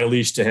my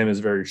leash to him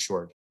is very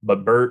short.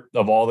 But Bert,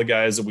 of all the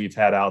guys that we've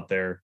had out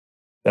there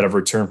that have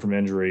returned from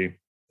injury,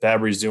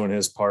 Fabry's doing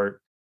his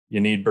part. You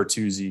need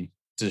Bertuzzi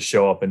to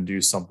show up and do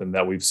something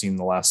that we've seen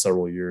the last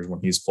several years when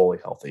he's fully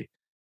healthy.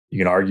 You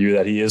can argue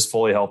that he is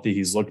fully healthy.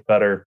 He's looked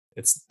better.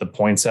 It's the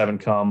points haven't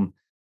come.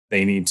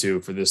 They need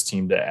to, for this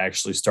team to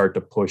actually start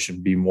to push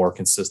and be more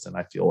consistent.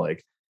 I feel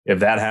like if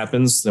that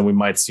happens, then we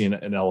might see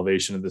an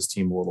elevation of this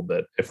team a little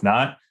bit. If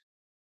not,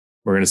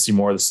 we're going to see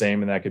more of the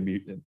same. And that could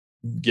be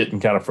getting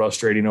kind of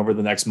frustrating over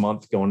the next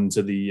month going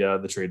into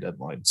the trade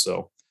deadline.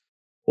 So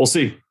we'll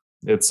see.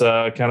 It's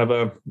kind of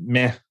a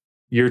meh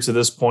year to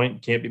this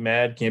point. Can't be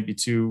mad. Can't be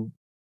too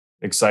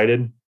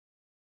excited,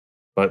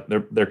 but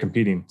they're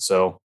competing.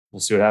 So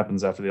we'll see what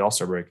happens after the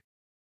All-Star break.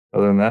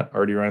 Other than that,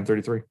 already Ryan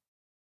 33.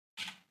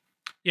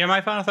 Yeah,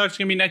 my final thoughts are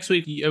going to be next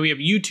week. We have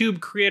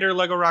YouTube creator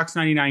Lego Rocks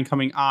 99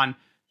 coming on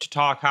to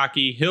talk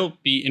hockey. He'll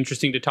be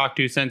interesting to talk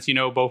to since,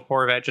 Bo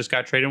Horvat just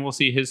got traded, and we'll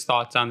see his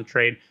thoughts on the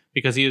trade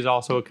because he is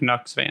also a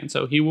Canucks fan.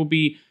 So he will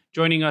be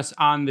joining us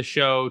on the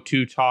show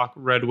to talk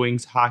Red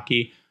Wings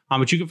hockey.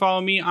 But you can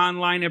follow me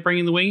online at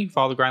Bringing the Wing.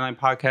 Follow the Grindline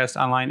Podcast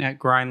online at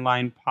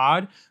Grindline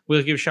Pod.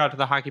 We'll give a shout out to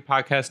the Hockey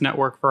Podcast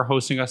Network for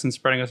hosting us and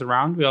spreading us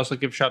around. We also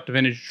give a shout out to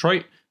Vintage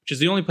Detroit, which is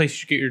the only place you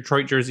should get your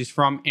Detroit jerseys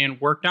from and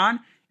worked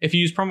on. If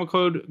you use promo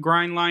code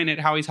GRINDLINE at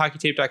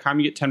howieshockeytape.com,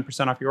 you get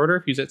 10% off your order.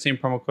 If you use that same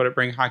promo code at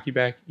Bring Hockey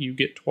Back, you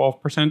get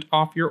 12%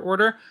 off your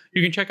order.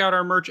 You can check out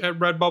our merch at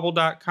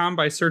redbubble.com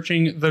by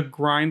searching The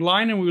Grind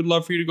Line, and we would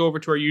love for you to go over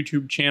to our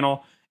YouTube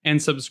channel and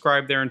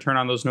subscribe there and turn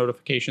on those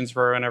notifications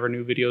for whenever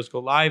new videos go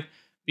live,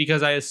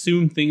 because I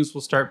assume things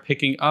will start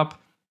picking up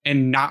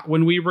and not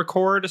when we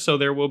record. So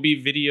there will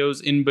be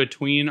videos in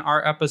between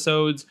our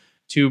episodes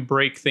to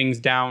break things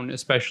down,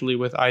 especially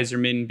with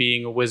Yzerman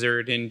being a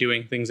wizard and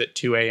doing things at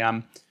 2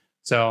 a.m.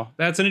 So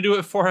that's going to do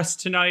it for us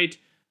tonight.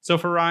 So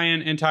for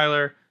Ryan and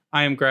Tyler,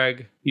 I am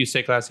Greg. You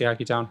stay classy,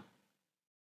 Hockey Town.